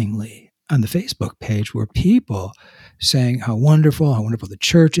 overwhelmingly on the Facebook page were people saying how wonderful the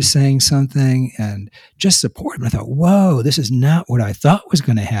church is saying something and just support. And I thought, whoa, this is not what I thought was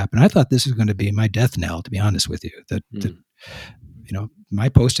going to happen. I thought this was going to be my death knell, to be honest with you, that my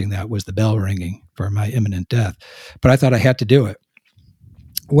posting that was the bell ringing for my imminent death. But I thought I had to do it.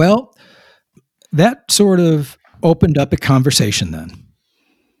 Well, that sort of opened up a conversation then.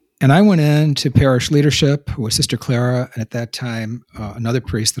 And I went into parish leadership with Sister Clara, and at that time, another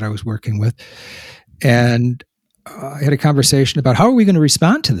priest that I was working with. And I had a conversation about how are we going to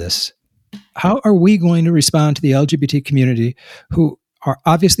respond to this? How are we going to respond to the LGBT community who are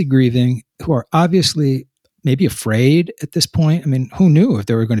obviously grieving, who are obviously maybe afraid at this point? I mean, who knew if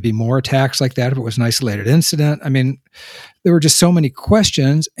there were going to be more attacks like that, if it was an isolated incident? I mean, there were just so many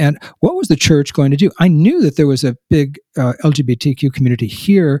questions. And what was the church going to do? I knew that there was a big LGBTQ community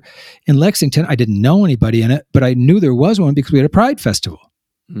here in Lexington. I didn't know anybody in it, but I knew there was one because we had a Pride Festival.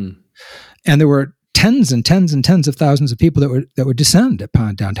 And there were tens and tens and tens of thousands of people that would descend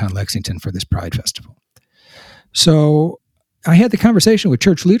upon downtown Lexington for this Pride Festival. So I had the conversation with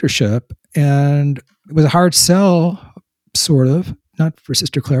church leadership, and it was a hard sell, sort of, not for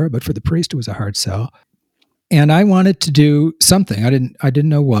Sister Clara, but for the priest, it was a hard sell. And I wanted to do something. I didn't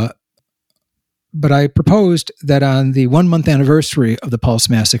know what, but I proposed that on the 1 month anniversary of the Pulse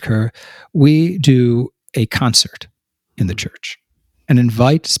Massacre, we do a concert in the church and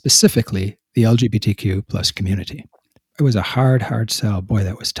invite specifically the LGBTQ plus community. It was a hard sell. Boy,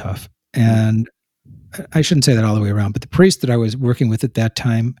 that was tough. And I shouldn't say that all the way around, but the priest that I was working with at that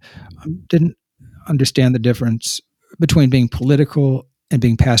time didn't understand the difference between being political and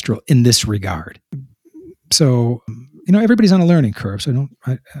being pastoral in this regard. So, everybody's on a learning curve. So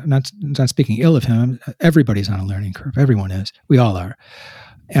I'm not speaking ill of him. Everybody's on a learning curve. Everyone is. We all are.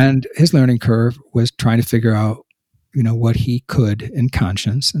 And his learning curve was trying to figure out, what he could in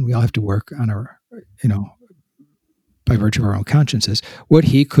conscience, and we all have to work on our, by virtue of our own consciences, what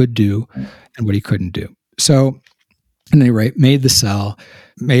he could do and what he couldn't do. So, at any rate, made the cell,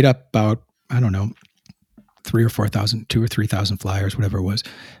 made up about, 3,000 or 4,000, 2,000 or 3,000 flyers, whatever it was.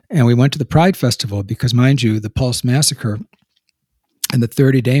 And we went to the Pride Festival because, mind you, the Pulse Massacre and the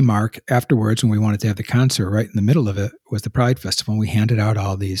 30-day mark afterwards, when we wanted to have the concert right in the middle of it, was the Pride Festival. And we handed out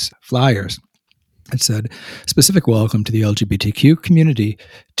all these flyers. It said, specific welcome to the LGBTQ community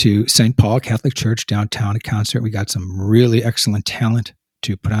to St. Paul Catholic Church downtown, a concert. We got some really excellent talent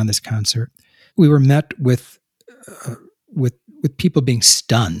to put on this concert. We were met with people being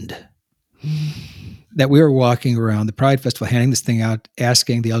stunned that we were walking around the Pride Festival, handing this thing out,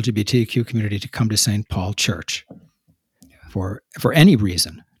 asking the LGBTQ community to come to St. Paul Church for any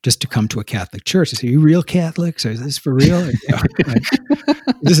reason, just to come to a Catholic church. I say, are you real Catholics? Or is this for real? Is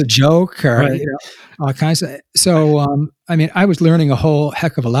this a joke? Or right. All kinds of. So, I was learning a whole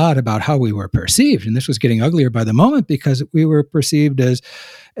heck of a lot about how we were perceived, and this was getting uglier by the moment because we were perceived as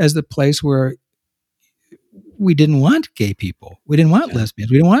the place where we didn't want gay people, we didn't want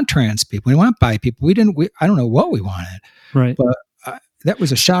lesbians, we didn't want trans people, we didn't want bi people. I don't know what we wanted, right? But that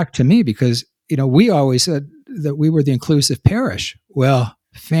was a shock to me because we always said that we were the inclusive parish. Well,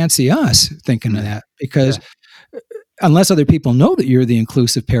 fancy us thinking of that, because unless other people know that you're the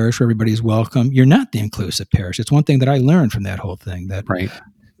inclusive parish where everybody's welcome, you're not the inclusive parish. It's one thing that I learned from that whole thing, that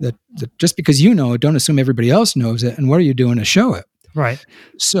just because you know it, don't assume everybody else knows it. And what are you doing to show it? Right.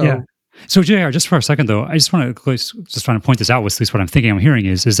 So, So JR, just for a second though, I just want to point this out. With at least what I'm thinking, I'm hearing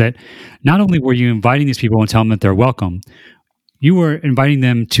is that not only were you inviting these people and telling them that they're welcome, you were inviting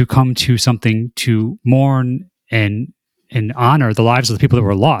them to come to something to mourn and honor the lives of the people that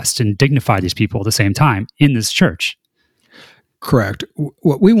were lost and dignify these people at the same time in this church. Correct.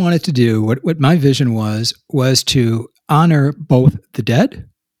 What we wanted to do, what my vision was to honor both the dead,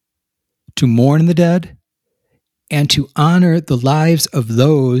 to mourn the dead, and to honor the lives of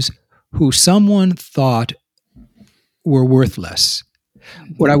those who someone thought were worthless.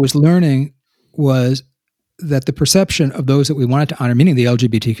 What I was learning was that the perception of those that we wanted to honor, meaning the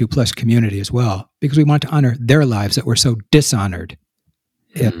LGBTQ plus community as well, because we wanted to honor their lives that were so dishonored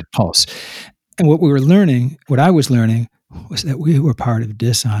at Pulse. And what I was learning was that we were part of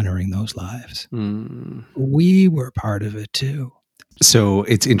dishonoring those lives. We were part of it too. So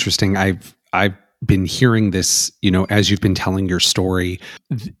it's interesting. I've been hearing this, as you've been telling your story,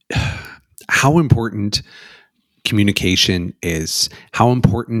 how important communication is, how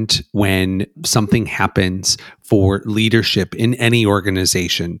important when something happens for leadership in any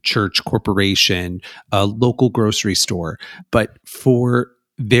organization, church, corporation, a local grocery store, but for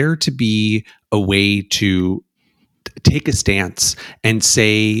there to be a way to take a stance and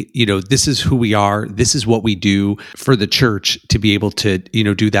say, this is who we are, this is what we do, for the church to be able to,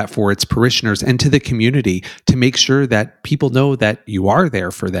 do that for its parishioners and to the community, to make sure that people know that you are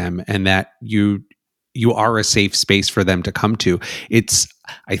there for them and that you are a safe space for them to come to.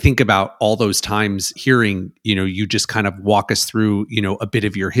 I think about all those times hearing, you just kind of walk us through, a bit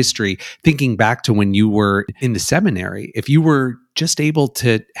of your history, thinking back to when you were in the seminary. If you were just able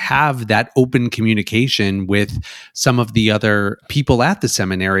to have that open communication with some of the other people at the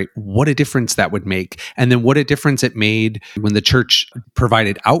seminary, what a difference that would make. And then what a difference it made when the church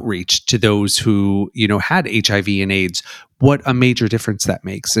provided outreach to those who, had HIV and AIDS. What a major difference that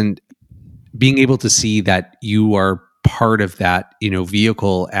makes. And being able to see that you are part of that,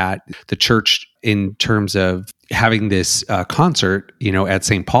 vehicle at the church in terms of having this concert, at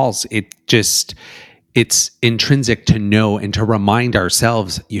St. Paul's, it's intrinsic to know and to remind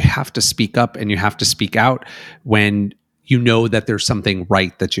ourselves, you have to speak up and you have to speak out when you know that there's something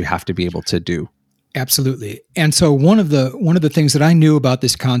right that you have to be able to do. Absolutely. And so one of the things that I knew about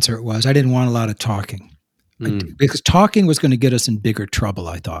this concert was I didn't want a lot of talking. Because talking was going to get us in bigger trouble,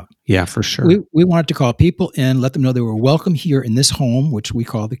 I thought. Yeah, for sure. We wanted to call people in, let them know they were welcome here in this home, which we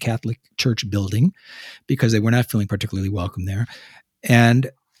call the Catholic Church building, because they were not feeling particularly welcome there. And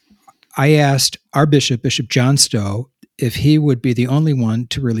I asked our bishop, Bishop John Stowe, if he would be the only one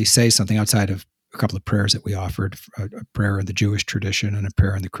to really say something outside of a couple of prayers that we offered, a prayer in the Jewish tradition and a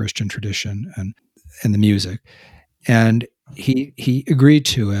prayer in the Christian tradition and the music. And he agreed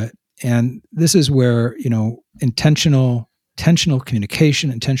to it. And this is where, intentional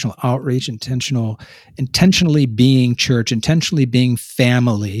communication, intentional outreach, intentionally being church, intentionally being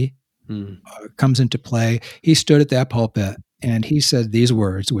family comes into play. He stood at that pulpit and he said these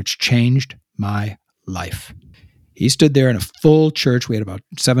words, which changed my life. He stood there in a full church. We had about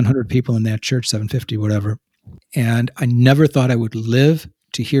 700 people in that church, 750, whatever. And I never thought I would live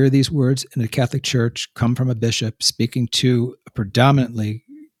to hear these words in a Catholic church come from a bishop speaking to a predominantly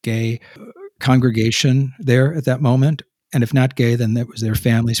gay congregation there at that moment. And if not gay, then that was their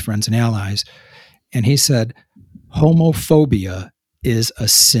families, friends, and allies. And he said, homophobia is a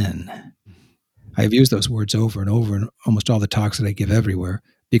sin. I've used those words over and over in almost all the talks that I give everywhere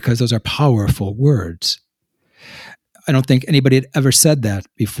because those are powerful words. I don't think anybody had ever said that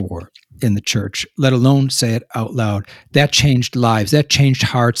before in the church, let alone say it out loud. That changed lives. That changed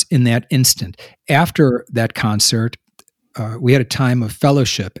hearts in that instant. After that concert, we had a time of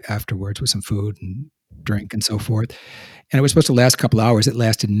fellowship afterwards with some food and drink and so forth. And it was supposed to last a couple hours. It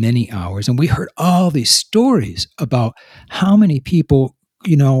lasted many hours. And we heard all these stories about how many people,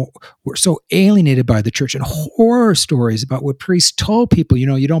 were so alienated by the church, and horror stories about what priests told people,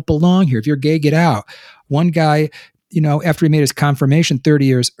 you don't belong here. If you're gay, get out. One guy, after he made his confirmation 30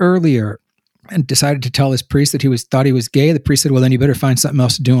 years earlier and decided to tell his priest that thought he was gay, the priest said, well, then you better find something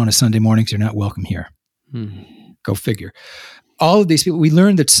else to do on a Sunday morning because you're not welcome here. Go figure. All of these people, we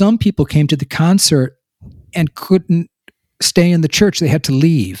learned that some people came to the concert and couldn't stay in the church. They had to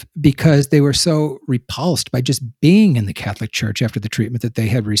leave because they were so repulsed by just being in the Catholic Church after the treatment that they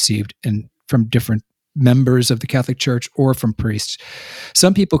had received from different members of the Catholic Church or from priests.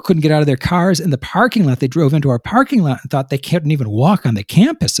 Some people couldn't get out of their cars in the parking lot. They drove into our parking lot and thought they couldn't even walk on the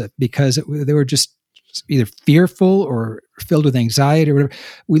campus because they were just either fearful or filled with anxiety or whatever.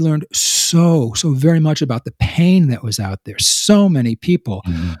 We learned so very much about the pain that was out there. So many people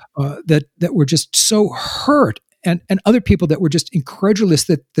that were just so hurt, and other people that were just incredulous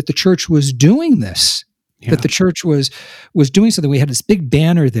that the church was doing this. Yeah. That the church was doing something. We had this big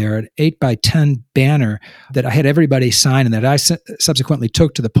banner there, an 8x10 banner that I had everybody sign and that I subsequently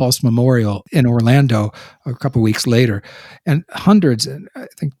took to the Pulse Memorial in Orlando a couple of weeks later. And hundreds, and I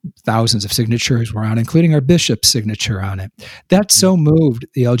think thousands of signatures were on, including our bishop's signature on it. That so moved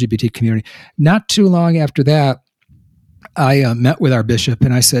the LGBT community. Not too long after that, I met with our bishop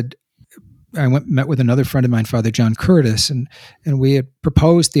and I said, met with another friend of mine, Father John Curtis, and we had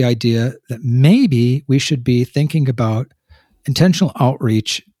proposed the idea that maybe we should be thinking about intentional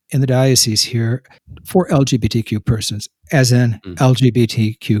outreach in the diocese here for LGBTQ persons, as in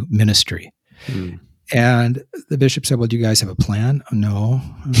LGBTQ ministry. And the bishop said, "Well, do you guys have a plan?" No.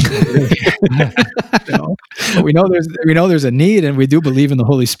 No. But we know there's a need, and we do believe in the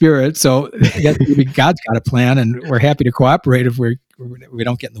Holy Spirit. So God's got a plan, and we're happy to cooperate if we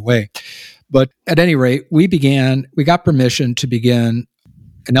don't get in the way. But at any rate, we got permission to begin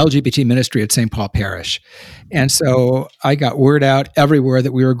an LGBT ministry at St. Paul Parish. And so I got word out everywhere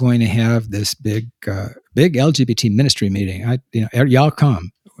that we were going to have this big LGBT ministry meeting. Y'all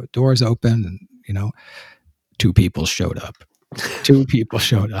come, doors open, and 2 people showed up. 2 people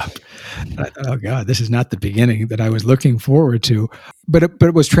showed up. And I thought, oh God, this is not the beginning that I was looking forward to. But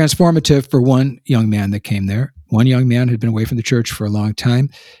it was transformative for one young man that came there. One young man had been away from the church for a long time,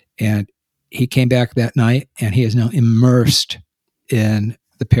 and he came back that night, and he is now immersed in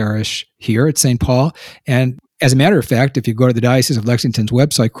the parish here at St. Paul. And as a matter of fact, if you go to the Diocese of Lexington's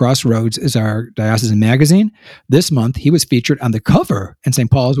website, Crossroads is our diocesan magazine. This month, he was featured on the cover, and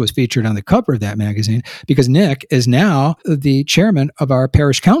St. Paul's was featured on the cover of that magazine because Nick is now the chairman of our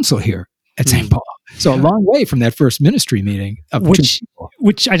parish council here at St. Paul. So a long way from that first ministry meeting of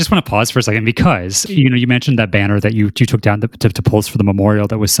which I just want to pause for a second because you mentioned that banner that you took down to post for the memorial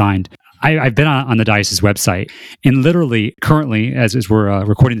that was signed. I've been on the diocese website, and literally currently, as we're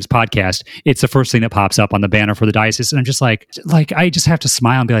recording this podcast, it's the first thing that pops up on the banner for the diocese, and I'm just like I just have to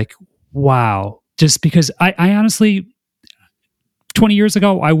smile and be like, wow, just because I honestly, 20 years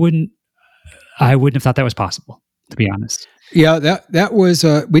ago, I wouldn't have thought that was possible, to be honest. Yeah, that was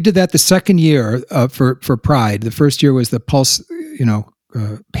we did that the second year for Pride. The first year was the Pulse,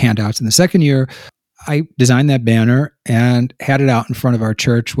 handouts, and the second year I designed that banner and had it out in front of our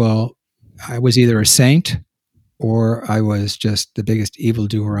church. Well, I was either a saint or I was just the biggest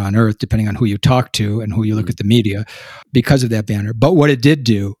evildoer on earth, depending on who you talk to and who you look at the media, because of that banner. But what it did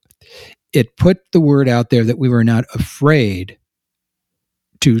do, it put the word out there that we were not afraid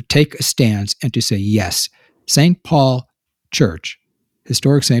to take a stance and to say, yes, St. Paul Church,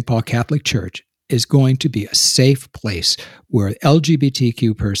 historic St. Paul Catholic Church, is going to be a safe place where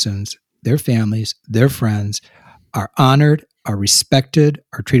LGBTQ persons, their families, their friends are honored, are respected,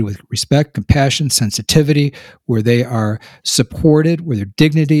 are treated with respect, compassion, sensitivity, where they are supported, where their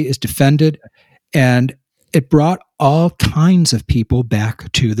dignity is defended. And it brought all kinds of people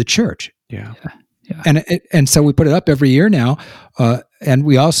back to the church. Yeah. And so we put it up every year now. And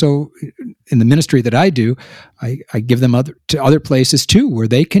we also, in the ministry that I do, I give them to other places too, where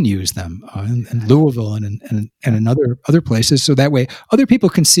they can use them in Louisville and in other places. So that way other people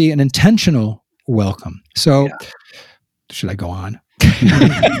can see an intentional welcome. So should I go on?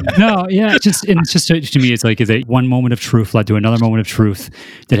 No, yeah. It's just to me, it's like, is it one moment of truth led to another moment of truth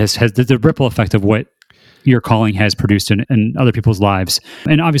that has the ripple effect of what your calling has produced in other people's lives.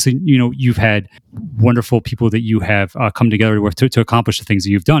 And obviously, you've had wonderful people that you have come together with to accomplish the things that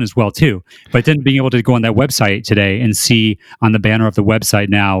you've done as well too. But then being able to go on that website today and see on the banner of the website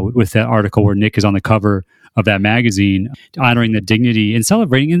now with that article where Nick is on the cover of that magazine, honoring the dignity and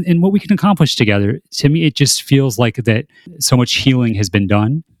celebrating and what we can accomplish together. To me, it just feels like that so much healing has been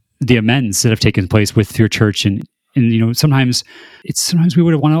done. The amends that have taken place with your church and sometimes we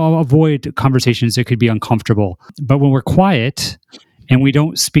would want to avoid conversations that could be uncomfortable. But when we're quiet and we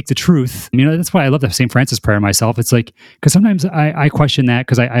don't speak the truth, that's why I love the St. Francis prayer myself. It's like, because sometimes I question that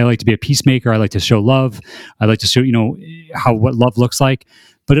because I like to be a peacemaker. I like to show love. I like to show, what love looks like.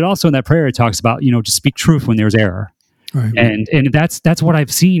 But it also in that prayer, it talks about, to speak truth when there's error. Right. And that's what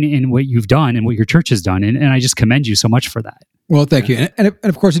I've seen in what you've done and what your church has done. And I just commend you so much for that. Well, thank you. And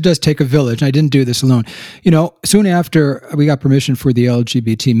of course, it does take a village. I didn't do this alone. Soon after we got permission for the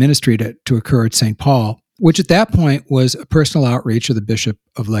LGBT ministry to occur at St. Paul, which at that point was a personal outreach of the Bishop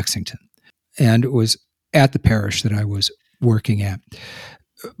of Lexington. And it was at the parish that I was working at.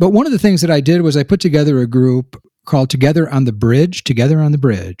 But one of the things that I did was I put together a group called Together on the Bridge,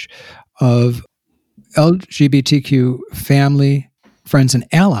 of LGBTQ family, friends, and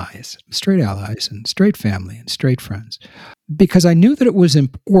allies, straight allies and straight family and straight friends. Because I knew that it was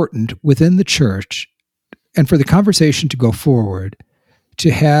important within the church and for the conversation to go forward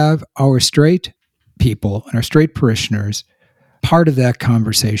to have our straight people and our straight parishioners part of that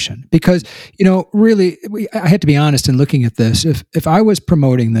conversation. Because, really, I had to be honest in looking at this. If I was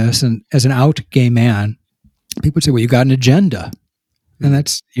promoting this and as an out gay man, people would say, well, you got an agenda. And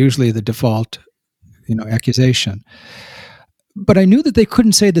that's usually the default, accusation. But I knew that they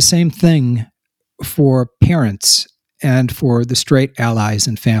couldn't say the same thing for parents and for the straight allies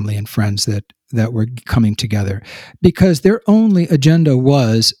and family and friends that were coming together, because their only agenda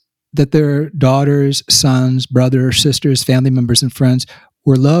was that their daughters, sons, brothers, sisters, family members, and friends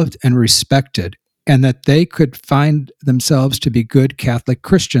were loved and respected, and that they could find themselves to be good Catholic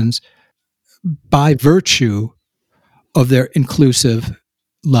Christians by virtue of their inclusive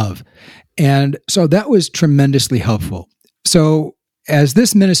love. And so that was tremendously helpful. So as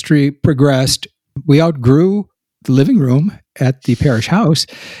this ministry progressed, we outgrew the living room at the parish house,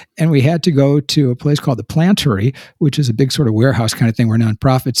 and we had to go to a place called the Plantery, which is a big sort of warehouse kind of thing where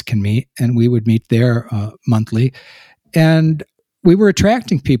nonprofits can meet, and we would meet there monthly. And we were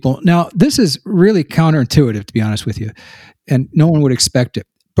attracting people. Now, this is really counterintuitive, to be honest with you, and no one would expect it.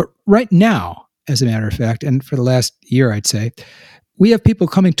 But right now, as a matter of fact, and for the last year, I'd say, we have people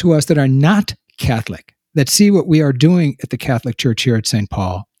coming to us that are not Catholic, that see what we are doing at the Catholic Church here at St.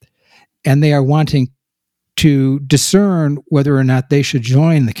 Paul, and they are wanting to discern whether or not they should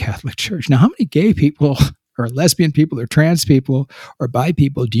join the Catholic Church. Now, how many gay people or lesbian people or trans people or bi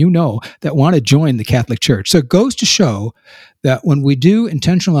people do you know that want to join the Catholic Church? So it goes to show that when we do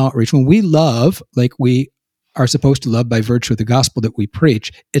intentional outreach, when we love like we are supposed to love by virtue of the gospel that we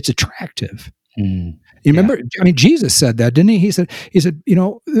preach, it's attractive. You remember, I mean, Jesus said that, didn't he? He said, you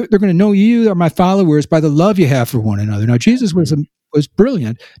know, they're going to know you are my followers by the love you have for one another. Now, Jesus was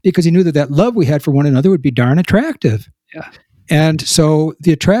brilliant because he knew that love we had for one another would be darn attractive. Yeah. And so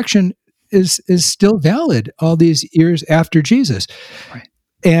the attraction is still valid all these years after Jesus. Right.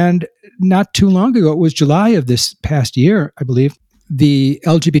 And not too long ago, it was July of this past year, I believe, the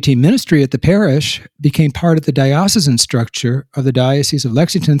LGBT ministry at the parish became part of the diocesan structure of the Diocese of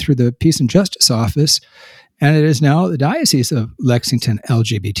Lexington through the Peace and Justice Office, and it is now the Diocese of Lexington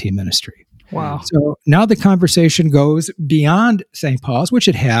LGBT ministry. Wow. So now the conversation goes beyond St. Paul's, which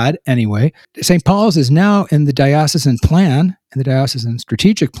it had anyway. St. Paul's is now in the diocesan plan, in the diocesan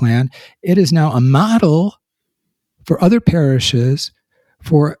strategic plan. It is now a model for other parishes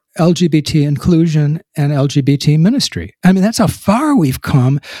for LGBT inclusion and LGBT ministry. I mean, that's how far we've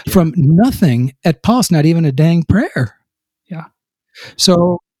come from nothing at Paul's, not even a dang prayer. Yeah.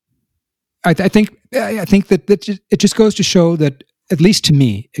 So I think that it just goes to show that, at least to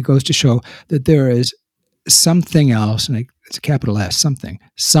me, it goes to show that there is something else, and it's a capital S,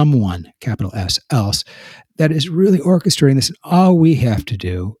 someone, capital S, else, that is really orchestrating this. And all we have to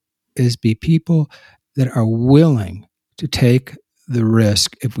do is be people that are willing to take the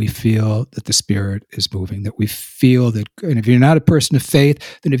risk if we feel that the Spirit is moving, that we feel that, and if you're not a person of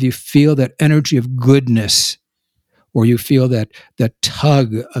faith, then if you feel that energy of goodness, or you feel that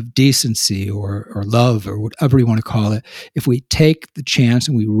tug of decency or love or whatever you want to call it, if we take the chance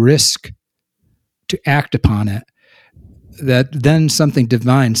and we risk to act upon it, that then something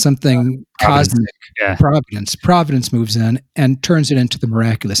divine, something cosmic, providence moves in and turns it into the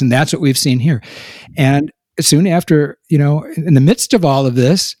miraculous. And that's what we've seen here. And soon after, in the midst of all of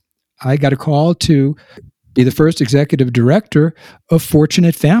this, I got a call to be the first executive director of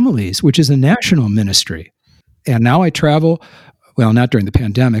Fortunate Families, which is a national ministry. And now I travel, well, not during the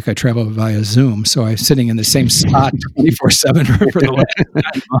pandemic, I travel via Zoom. So I'm sitting in the same spot 24/7 for the last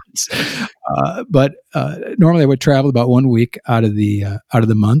 9 months. But normally I would travel about 1 week out of the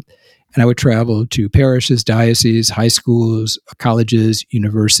month. And I would travel to parishes, dioceses, high schools, colleges,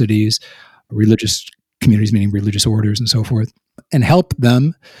 universities, religious communities, meaning religious orders and so forth, and help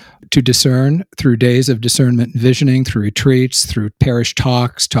them to discern through days of discernment and visioning, through retreats, through parish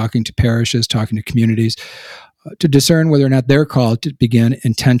talks, talking to parishes, talking to communities, to discern whether or not they're called to begin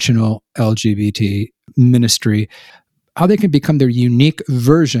intentional LGBT ministry, how they can become their unique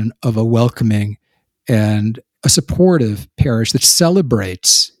version of a welcoming and a supportive parish that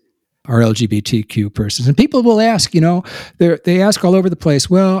celebrates our LGBTQ persons. And people will ask, they ask all over the place,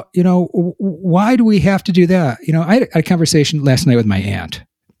 well, why do we have to do that? I had a conversation last night with my aunt.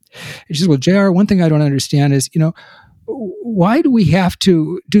 And she says, well, JR, one thing I don't understand is, why do we have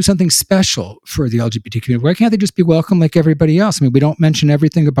to do something special for the LGBT community? Why can't they just be welcome like everybody else? I mean, we don't mention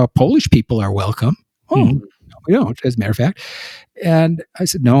everything about Polish people are welcome. No, we don't, as a matter of fact. And I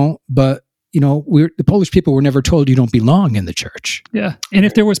said, no, but the Polish people were never told you don't belong in the church. Yeah. And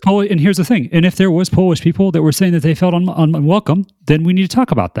if there was and here's the thing, and if there was Polish people that were saying that they felt unwelcome, then we need to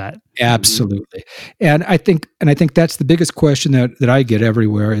talk about that. Absolutely. And I think that's the biggest question that I get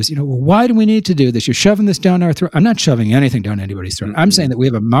everywhere is, why do we need to do this? You're shoving this down our throat. I'm not shoving anything down anybody's throat. I'm saying that we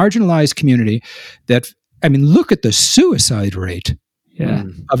have a marginalized community that, look at the suicide rate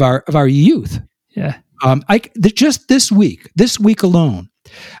of our youth. Yeah. Just this week alone,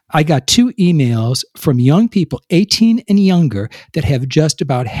 I got 2 emails from young people, 18 and younger, that have just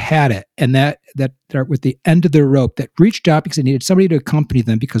about had it, and that are with the end of their rope, that reached out because they needed somebody to accompany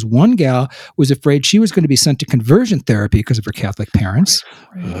them because one gal was afraid she was going to be sent to conversion therapy because of her Catholic parents.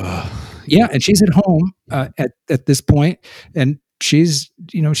 Yeah, and she's at home at this point, and she's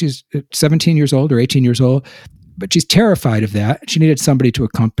 17 years old or 18 years old. but she's terrified of that. She needed somebody to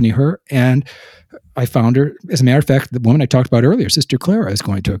accompany her. And I found her, as a matter of fact, the woman I talked about earlier, Sister Clara, is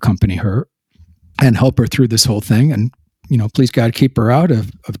going to accompany her and help her through this whole thing. And, please God, keep her out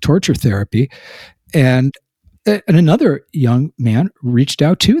of torture therapy. And another young man reached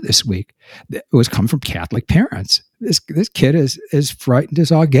out too this week. It was come from Catholic parents. This kid is frightened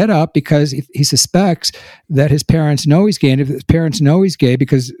as all get up because he suspects that his parents know he's gay. And if his parents know he's gay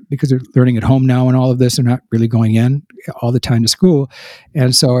because they're learning at home now and all of this, they're not really going in all the time to school.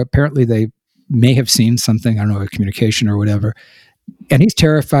 And so apparently they may have seen something, I don't know, a communication or whatever. And he's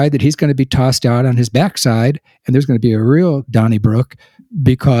terrified that he's going to be tossed out on his backside and there's going to be a real Donnybrook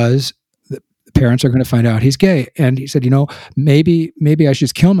because the parents are going to find out he's gay. And he said, maybe I should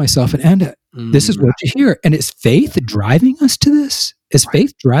just kill myself and end it. This is what you hear. And is faith driving us to this? Is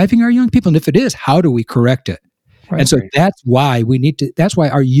faith driving our young people? And if it is, how do we correct it? Right. And so that's why that's why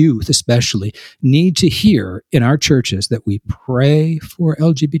our youth especially need to hear in our churches that we pray for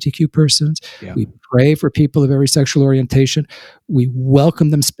LGBTQ persons. Yeah. We pray for people of every sexual orientation. We welcome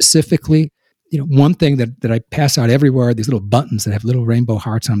them specifically. One thing that I pass out everywhere are these little buttons that have little rainbow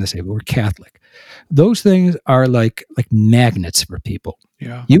hearts on them that say, we're Catholic. Those things are like magnets for people.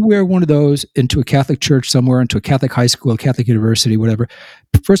 Yeah. You wear one of those into a Catholic church somewhere, into a Catholic high school, a Catholic university, whatever.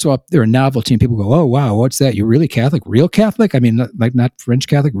 First of all, they're a novelty, and people go, oh, wow, what's that? You're really Catholic? Real Catholic? I mean, not French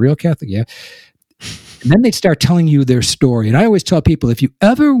Catholic, real Catholic? Yeah. And then they start telling you their story. And I always tell people, if you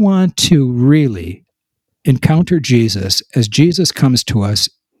ever want to really encounter Jesus as Jesus comes to us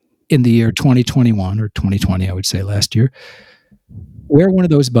in the year 2021 or 2020, I would say last year, wear one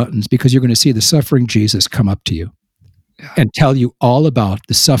of those buttons because you're going to see the suffering Jesus come up to you and tell you all about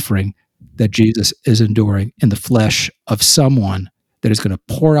the suffering that Jesus is enduring in the flesh of someone that is going to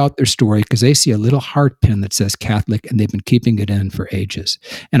pour out their story because they see a little heart pin that says Catholic and they've been keeping it in for ages.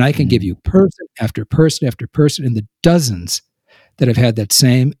 And I can give you person after person after person in the dozens that have had that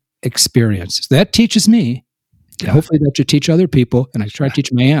same experience. So that teaches me, hopefully that should teach other people, and I tried to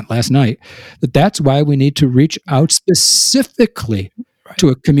teach my aunt last night, that's why we need to reach out specifically to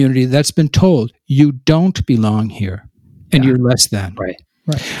a community that's been told, you don't belong here. And you're less than. Right.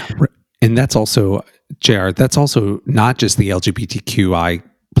 And that's also, JR, that's also not just the LGBTQI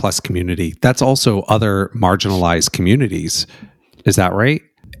plus community. That's also other marginalized communities. Is that right?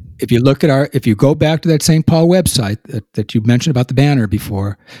 If you go back to that St. Paul website that you mentioned about the banner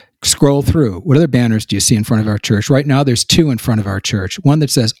before, scroll through. What other banners do you see in front of our church? Right now, there's two in front of our church. One that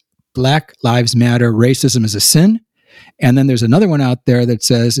says, Black Lives Matter, racism is a sin. And then there's another one out there that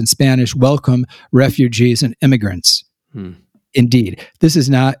says in Spanish, welcome refugees and immigrants. Indeed.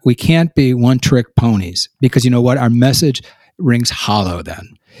 We can't be one-trick ponies because you know what? Our message rings hollow then.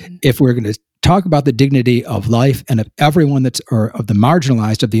 If we're going to talk about the dignity of life and of everyone or of the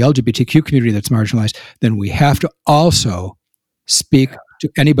marginalized, of the LGBTQ community that's marginalized, then we have to also speak to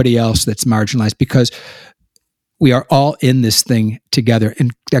anybody else that's marginalized because we are all in this thing together.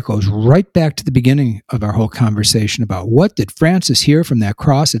 And that goes right back to the beginning of our whole conversation about what did Francis hear from that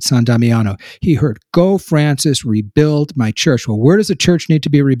cross at San Damiano? He heard, go Francis, rebuild my church. Well, where does the church need to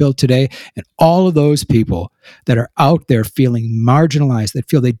be rebuilt today? And all of those people that are out there feeling marginalized, that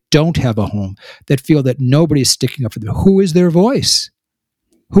feel they don't have a home, that feel that nobody is sticking up for them. Who is their voice?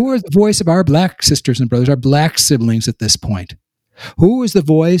 Who is the voice of our Black sisters and brothers, our Black siblings at this point? Who is the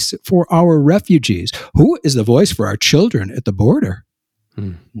voice for our refugees? Who is the voice for our children at the border?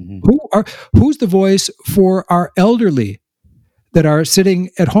 Mm-hmm. Who's the voice for our elderly that are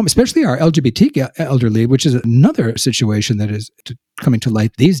sitting at home, especially our LGBT elderly, which is another situation that is coming to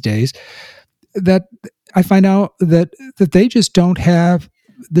light these days, that I find out that they just don't have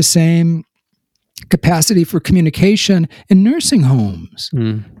the same capacity for communication in nursing homes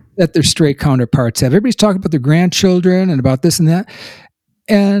that their straight counterparts have. Everybody's talking about their grandchildren and about this and that,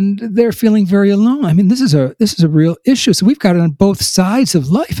 and they're feeling very alone. I mean, this is a real issue. So we've got it on both sides of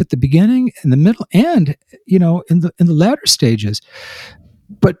life, at the beginning, in the middle, and in the latter stages.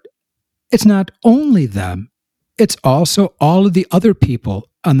 But it's not only them; it's also all of the other people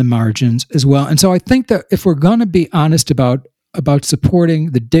on the margins as well. And so I think that if we're going to be honest about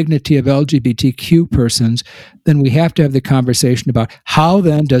supporting the dignity of LGBTQ persons, then we have to have the conversation about how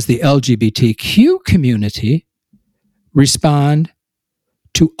then does the LGBTQ community respond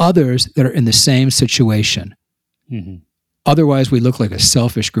to others that are in the same situation. Mm-hmm. Otherwise, we look like a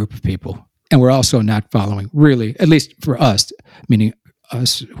selfish group of people. And we're also not following, really, at least for us, meaning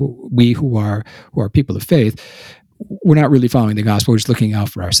us, we who are people of faith, we're not really following the gospel. We're just looking out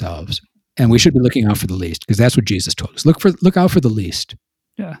for ourselves. And we should be looking out for the least, because that's what Jesus told us. Look out for the least.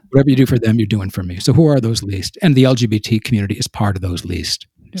 Yeah. Whatever you do for them, you're doing for me. So who are those least? And the LGBT community is part of those least,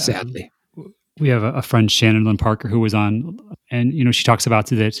 sadly. We have a friend, Shannon Lynn Parker, who was on, and she talks about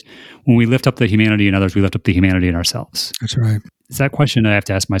that when we lift up the humanity in others, we lift up the humanity in ourselves. That's right. It's that question I have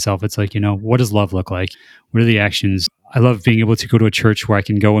to ask myself. It's like, what does love look like? What are the actions? I love being able to go to a church where I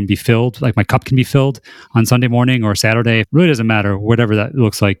can go and be filled, like my cup can be filled on Sunday morning or Saturday. It really doesn't matter, whatever that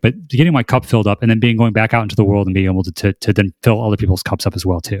looks like. But getting my cup filled up and then going back out into the world and being able to then fill other people's cups up as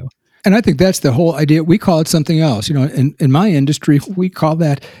well too. And I think that's the whole idea. We call it something else. In my industry, we call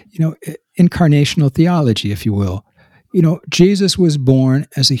that, incarnational theology, if you will. Jesus was born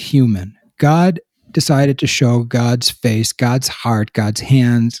as a human. God decided to show God's face, God's heart, God's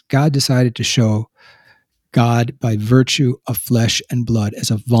hands. God decided to show God by virtue of flesh and blood as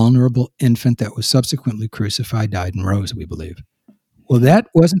a vulnerable infant that was subsequently crucified, died, and rose, we believe. Well, that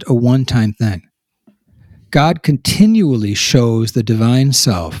wasn't a one-time thing. God continually shows the divine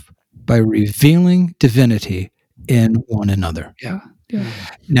self by revealing divinity in one another. Yeah.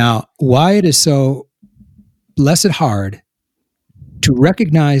 Now, why it is so blessed hard to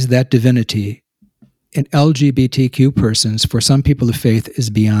recognize that divinity in LGBTQ persons for some people of faith is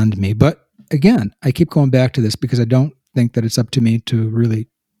beyond me. But again, I keep going back to this because I don't think that it's up to me to really,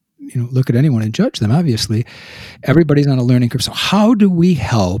 look at anyone and judge them. Obviously, everybody's on a learning curve. So how do we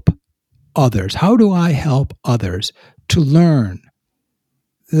help others? How do I help others to learn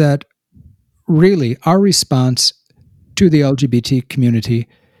that really our response to the LGBT community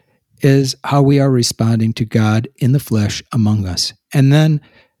is how we are responding to God in the flesh among us? And then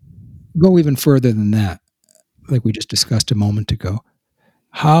go even further than that, like we just discussed a moment ago.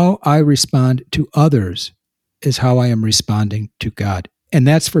 How I respond to others is how I am responding to God. And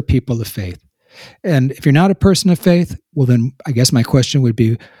that's for people of faith. And if you're not a person of faith, well, then I guess my question would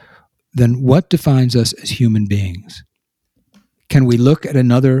be, then what defines us as human beings? Can we look at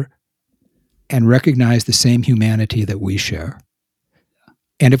another and recognize the same humanity that we share?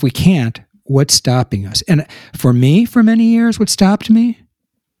 And if we can't, what's stopping us? And for me, for many years, what stopped me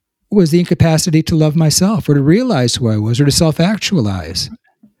was the incapacity to love myself or to realize who I was or to self-actualize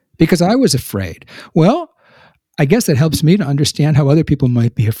because I was afraid. Well, I guess that helps me to understand how other people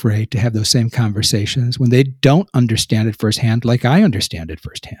might be afraid to have those same conversations when they don't understand it firsthand like I understand it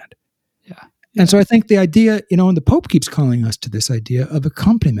firsthand. Yeah. And so I think the idea, and the Pope keeps calling us to this idea of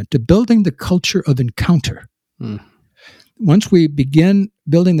accompaniment, to building the culture of encounter. Once we begin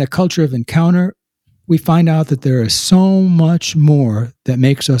building that culture of encounter, we find out that there is so much more that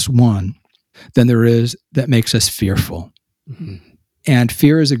makes us one than there is that makes us fearful. Mm-hmm. And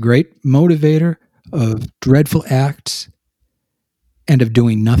fear is a great motivator of dreadful acts and of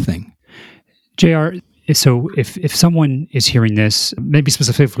doing nothing. JR, so if someone is hearing this, maybe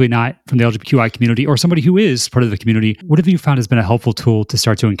specifically not from the LGBTQI community or somebody who is part of the community, what have you found has been a helpful tool to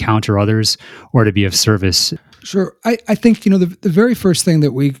start to encounter others or to be of service? Sure. I think, the very first thing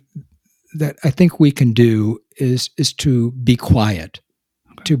that I think we can do is to be quiet,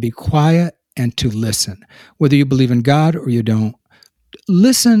 to be quiet and to listen. Whether you believe in God or you don't,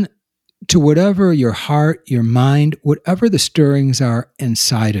 listen to whatever your heart, your mind, whatever the stirrings are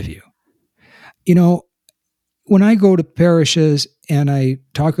inside of you. When I go to parishes and I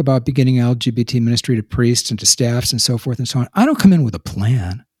talk about beginning LGBT ministry to priests and to staffs and so forth and so on, I don't come in with a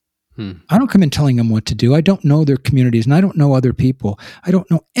plan. I don't come in telling them what to do. I don't know their communities and I don't know other people. I don't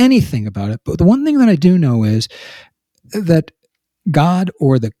know anything about it. But the one thing that I do know is that God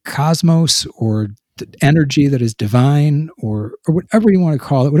or the cosmos or the energy that is divine or whatever you want to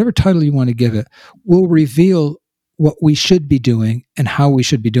call it, whatever title you want to give it, will reveal what we should be doing and how we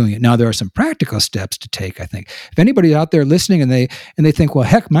should be doing it. Now, there are some practical steps to take, I think. If anybody's out there listening and they think, well,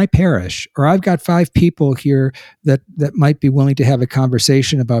 heck, my parish, or I've got 5 people here that might be willing to have a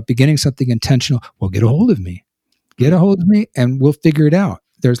conversation about beginning something intentional, well, get a hold of me. Get a hold of me and we'll figure it out.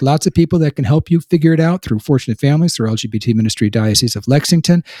 There's lots of people that can help you figure it out through Fortunate Families, through LGBT Ministry Diocese of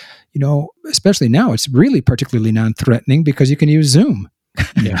Lexington. Especially now, it's really particularly non-threatening because you can use Zoom.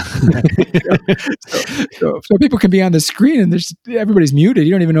 Yeah. so people can be on the screen and everybody's muted.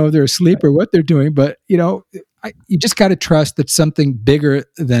 You don't even know if they're asleep or what they're doing. But, you just got to trust that something bigger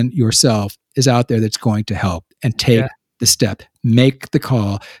than yourself is out there that's going to help and take the step, make the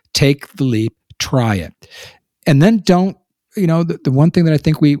call, take the leap, try it. And then don't, the one thing that I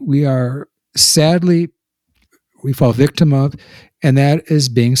think we are sadly, we fall victim of, and that is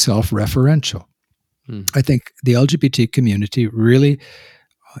being self-referential. I think the LGBT community really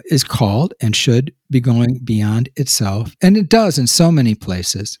is called and should be going beyond itself. And it does in so many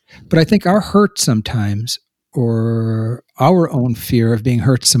places. But I think our hurt sometimes, or our own fear of being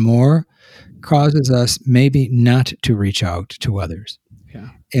hurt some more, causes us maybe not to reach out to others. Yeah.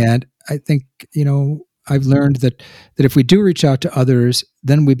 And I think, I've learned that if we do reach out to others,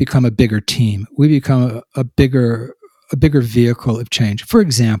 then we become a bigger team. We become a bigger vehicle of change. For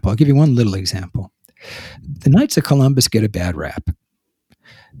example, I'll give you one little example. The Knights of Columbus get a bad rap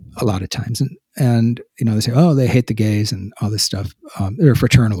a lot of times, and they say, oh, they hate the gays and all this stuff. They're a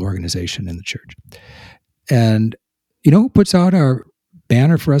fraternal organization in the church, and who puts out our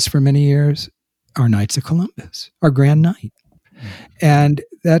banner for us for many years? Our Knights of Columbus, our Grand Knight. And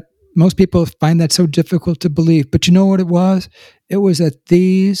that most people find that so difficult to believe. But you know what it was? It was that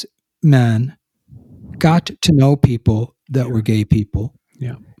these men got to know people that were gay people.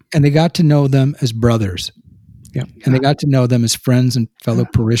 Yeah. And they got to know them as brothers. Yeah. And they got to know them as friends and fellow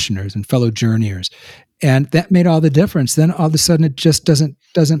parishioners and fellow journeyers. And that made all the difference. Then all of a sudden it just doesn't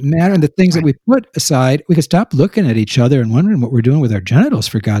matter. And the things that we put aside, we could stop looking at each other and wondering what we're doing with our genitals,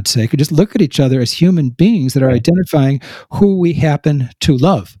 for God's sake, and just look at each other as human beings that are identifying who we happen to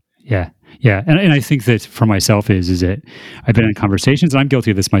love. Yeah. Yeah. And I think that for myself is that I've been in conversations, and I'm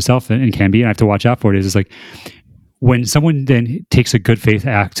guilty of this myself and can be, and I have to watch out for it, is like when someone then takes a good faith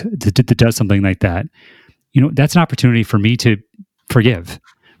act that does something like that, that's an opportunity for me to forgive.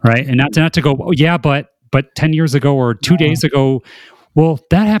 Right. And not to go, oh, yeah, but 10 years ago or 2 days ago, well,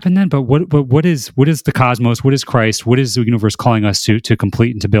 that happened then. But what is the cosmos? What is Christ? What is the universe calling us to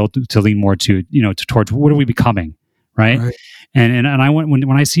complete and to build, to lean more to, towards what are we becoming? Right. And I want,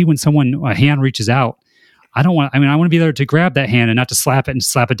 when I see when a hand reaches out, I want to be there to grab that hand and not to slap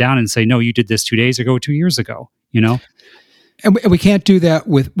it down and say, no, you did this 2 days ago, 2 years ago, And we can't do that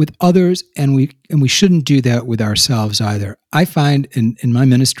with others, and we shouldn't do that with ourselves either. I find in my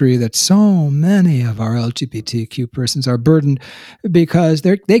ministry that so many of our LGBTQ persons are burdened because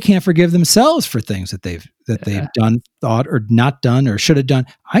they can't forgive themselves for things that they've done, thought, or not done, or should have done.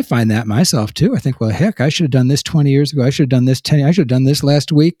 I find that myself too. I think, well, heck, I should have done this 20 years ago. I should have done this 10. I should have done this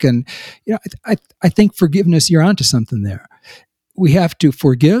last week. And I think forgiveness. You're onto something there. We have to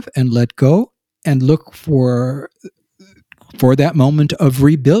forgive and let go and look for that moment of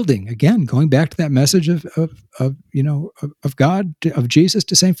rebuilding. Again, going back to that message of God, of Jesus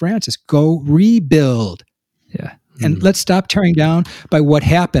to St. Francis, go rebuild. Yeah. And let's stop tearing down by what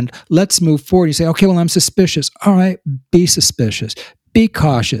happened. Let's move forward. You say, okay, well, I'm suspicious. All right, be suspicious. Be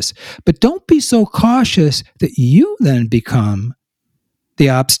cautious. But don't be so cautious that you then become the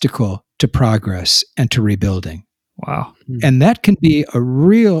obstacle to progress and to rebuilding. Wow. And that can be a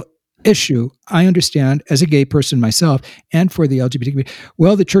real issue, I understand, as a gay person myself, and for the LGBT community.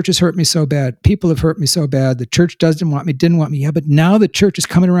 Well, the church has hurt me so bad. People have hurt me so bad. The church didn't want me. Yeah, but now the church is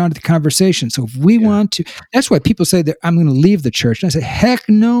coming around to the conversation. So if we want to, that's why people say that I'm going to leave the church. And I say, heck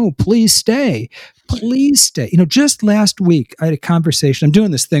no, please stay. Please stay. Just last week, I had a conversation. I'm doing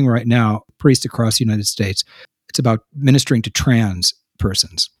this thing right now, priests across the United States. It's about ministering to trans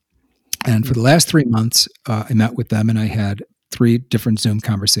persons. And for the last 3 months, I met with them, and I had 3 different Zoom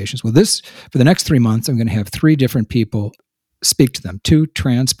conversations. Well, for the next 3 months, I'm going to have 3 different people speak to them, 2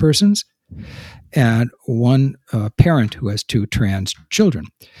 trans persons and 1 parent who has 2 trans children.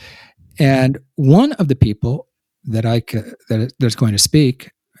 And one of the people that's going to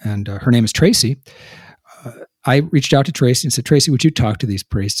speak, and her name is Tracy, I reached out to Tracy and said, Tracy, would you talk to these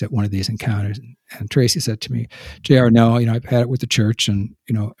priests at one of these encounters? And Tracy said to me, JR, no, I've had it with the church, and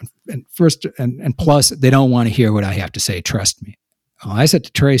plus they don't want to hear what I have to say. Trust me. Well, I said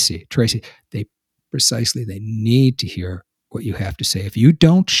to Tracy, they need to hear what you have to say. If you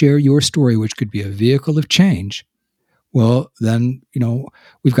don't share your story, which could be a vehicle of change, well, then,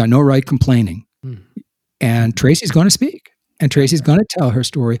 we've got no right complaining. And Tracy's going to speak, and Tracy's going to tell her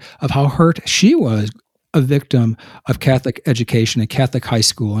story of how hurt she was, a victim of Catholic education in Catholic high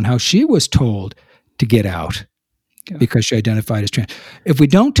school, and how she was told to get out because she identified as trans. If we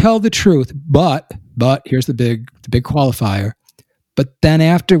don't tell the truth, but here's the big qualifier, but then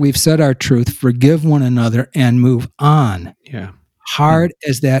after we've said our truth, forgive one another and move on. Yeah. Hard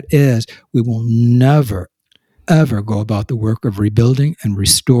as that is, we will never, ever go about the work of rebuilding and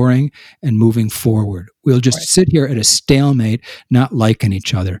restoring and moving forward. We'll just sit here at a stalemate, not liking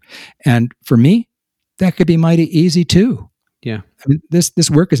each other. And for me, that could be mighty easy too. Yeah. I mean, this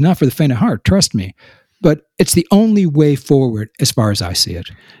work is not for the faint of heart, trust me. But it's the only way forward as far as I see it.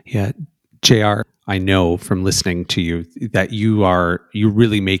 Yeah. JR, I know from listening to you that you're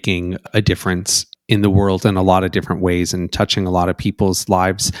really making a difference in the world in a lot of different ways and touching a lot of people's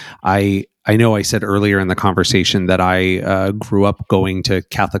lives. I know I said earlier in the conversation that I grew up going to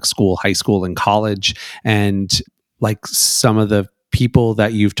Catholic school, high school, and college, and like some of the people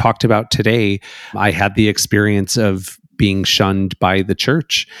that you've talked about today, I had the experience of being shunned by the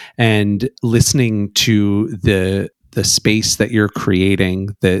church, and listening to the the space that you're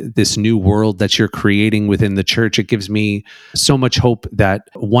creating, this new world that you're creating within the church. It gives me so much hope that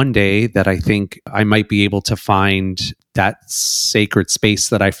one day that I think I might be able to find that sacred space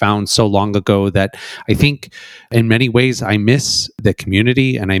that I found so long ago, that I think in many ways I miss the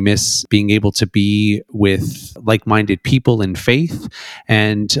community and I miss being able to be with like-minded people in faith.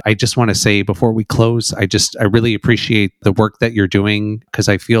 And I just want to say before we close, I really appreciate the work that you're doing, because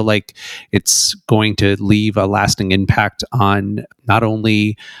I feel like it's going to leave a lasting impact on not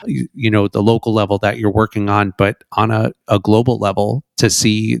only, the local level that you're working on, but on a global level, to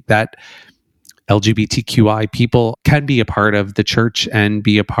see that LGBTQI people can be a part of the church and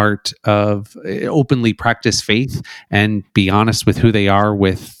be a part of openly practice faith and be honest with who they are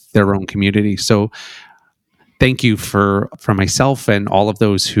with their own community. So thank you for myself and all of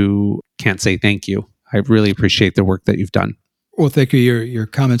those who can't say thank you. I really appreciate the work that you've done. Well, thank you. Your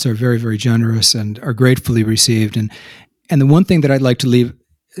comments are very, very generous and are gratefully received. And the one thing that I'd like to leave,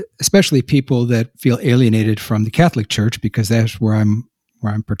 especially people that feel alienated from the Catholic Church, because that's where I'm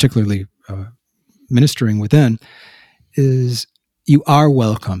particularly ministering within, is you are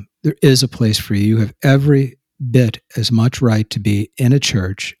welcome. There is a place for you. You have every bit as much right to be in a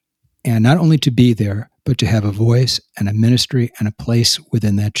church, and not only to be there, but to have a voice and a ministry and a place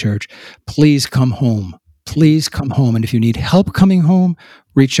within that church. Please come home. Please come home. And if you need help coming home,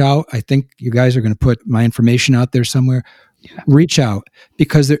 reach out. I think you guys are going to put my information out there somewhere. Yeah. Reach out,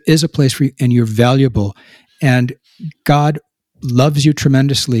 because there is a place for you and you're valuable. And God loves you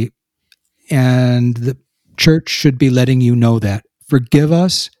tremendously. And the church should be letting you know that. Forgive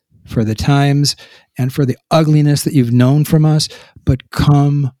us for the times and for the ugliness that you've known from us, but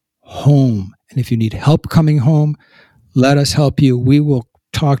come home. And if you need help coming home, let us help you. We will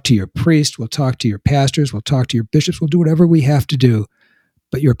talk to your priest, we'll talk to your pastors, we'll talk to your bishops, we'll do whatever we have to do.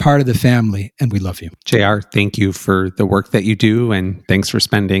 But you're part of the family, and we love you. JR, thank you for the work that you do, and thanks for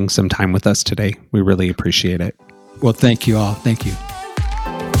spending some time with us today. We really appreciate it. Well, thank you all. Thank you.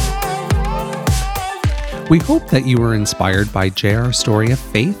 We hope that you were inspired by JR's story of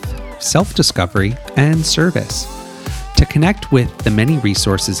faith, self-discovery, and service. To connect with the many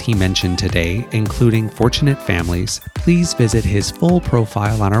resources he mentioned today, including Fortunate Families, please visit his full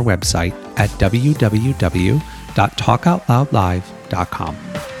profile on our website at www.talkoutloudlive.com.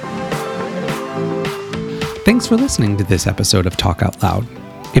 Thanks for listening to this episode of Talk Out Loud.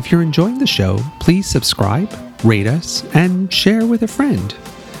 If you're enjoying the show, please subscribe, rate us, and share with a friend.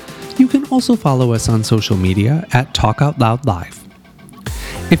 You can also follow us on social media at Talk Out Loud Live.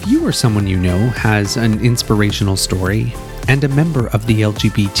 If you or someone you know has an inspirational story and a member of the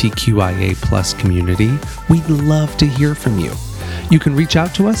LGBTQIA+ community, we'd love to hear from you. You can reach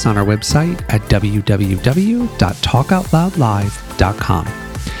out to us on our website at www.talkoutloudlive.com.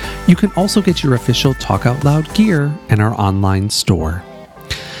 You can also get your official Talk Out Loud gear in our online store.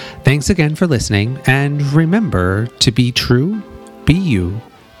 Thanks again for listening, and remember to be true, be you,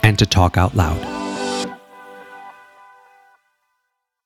 and to talk out loud.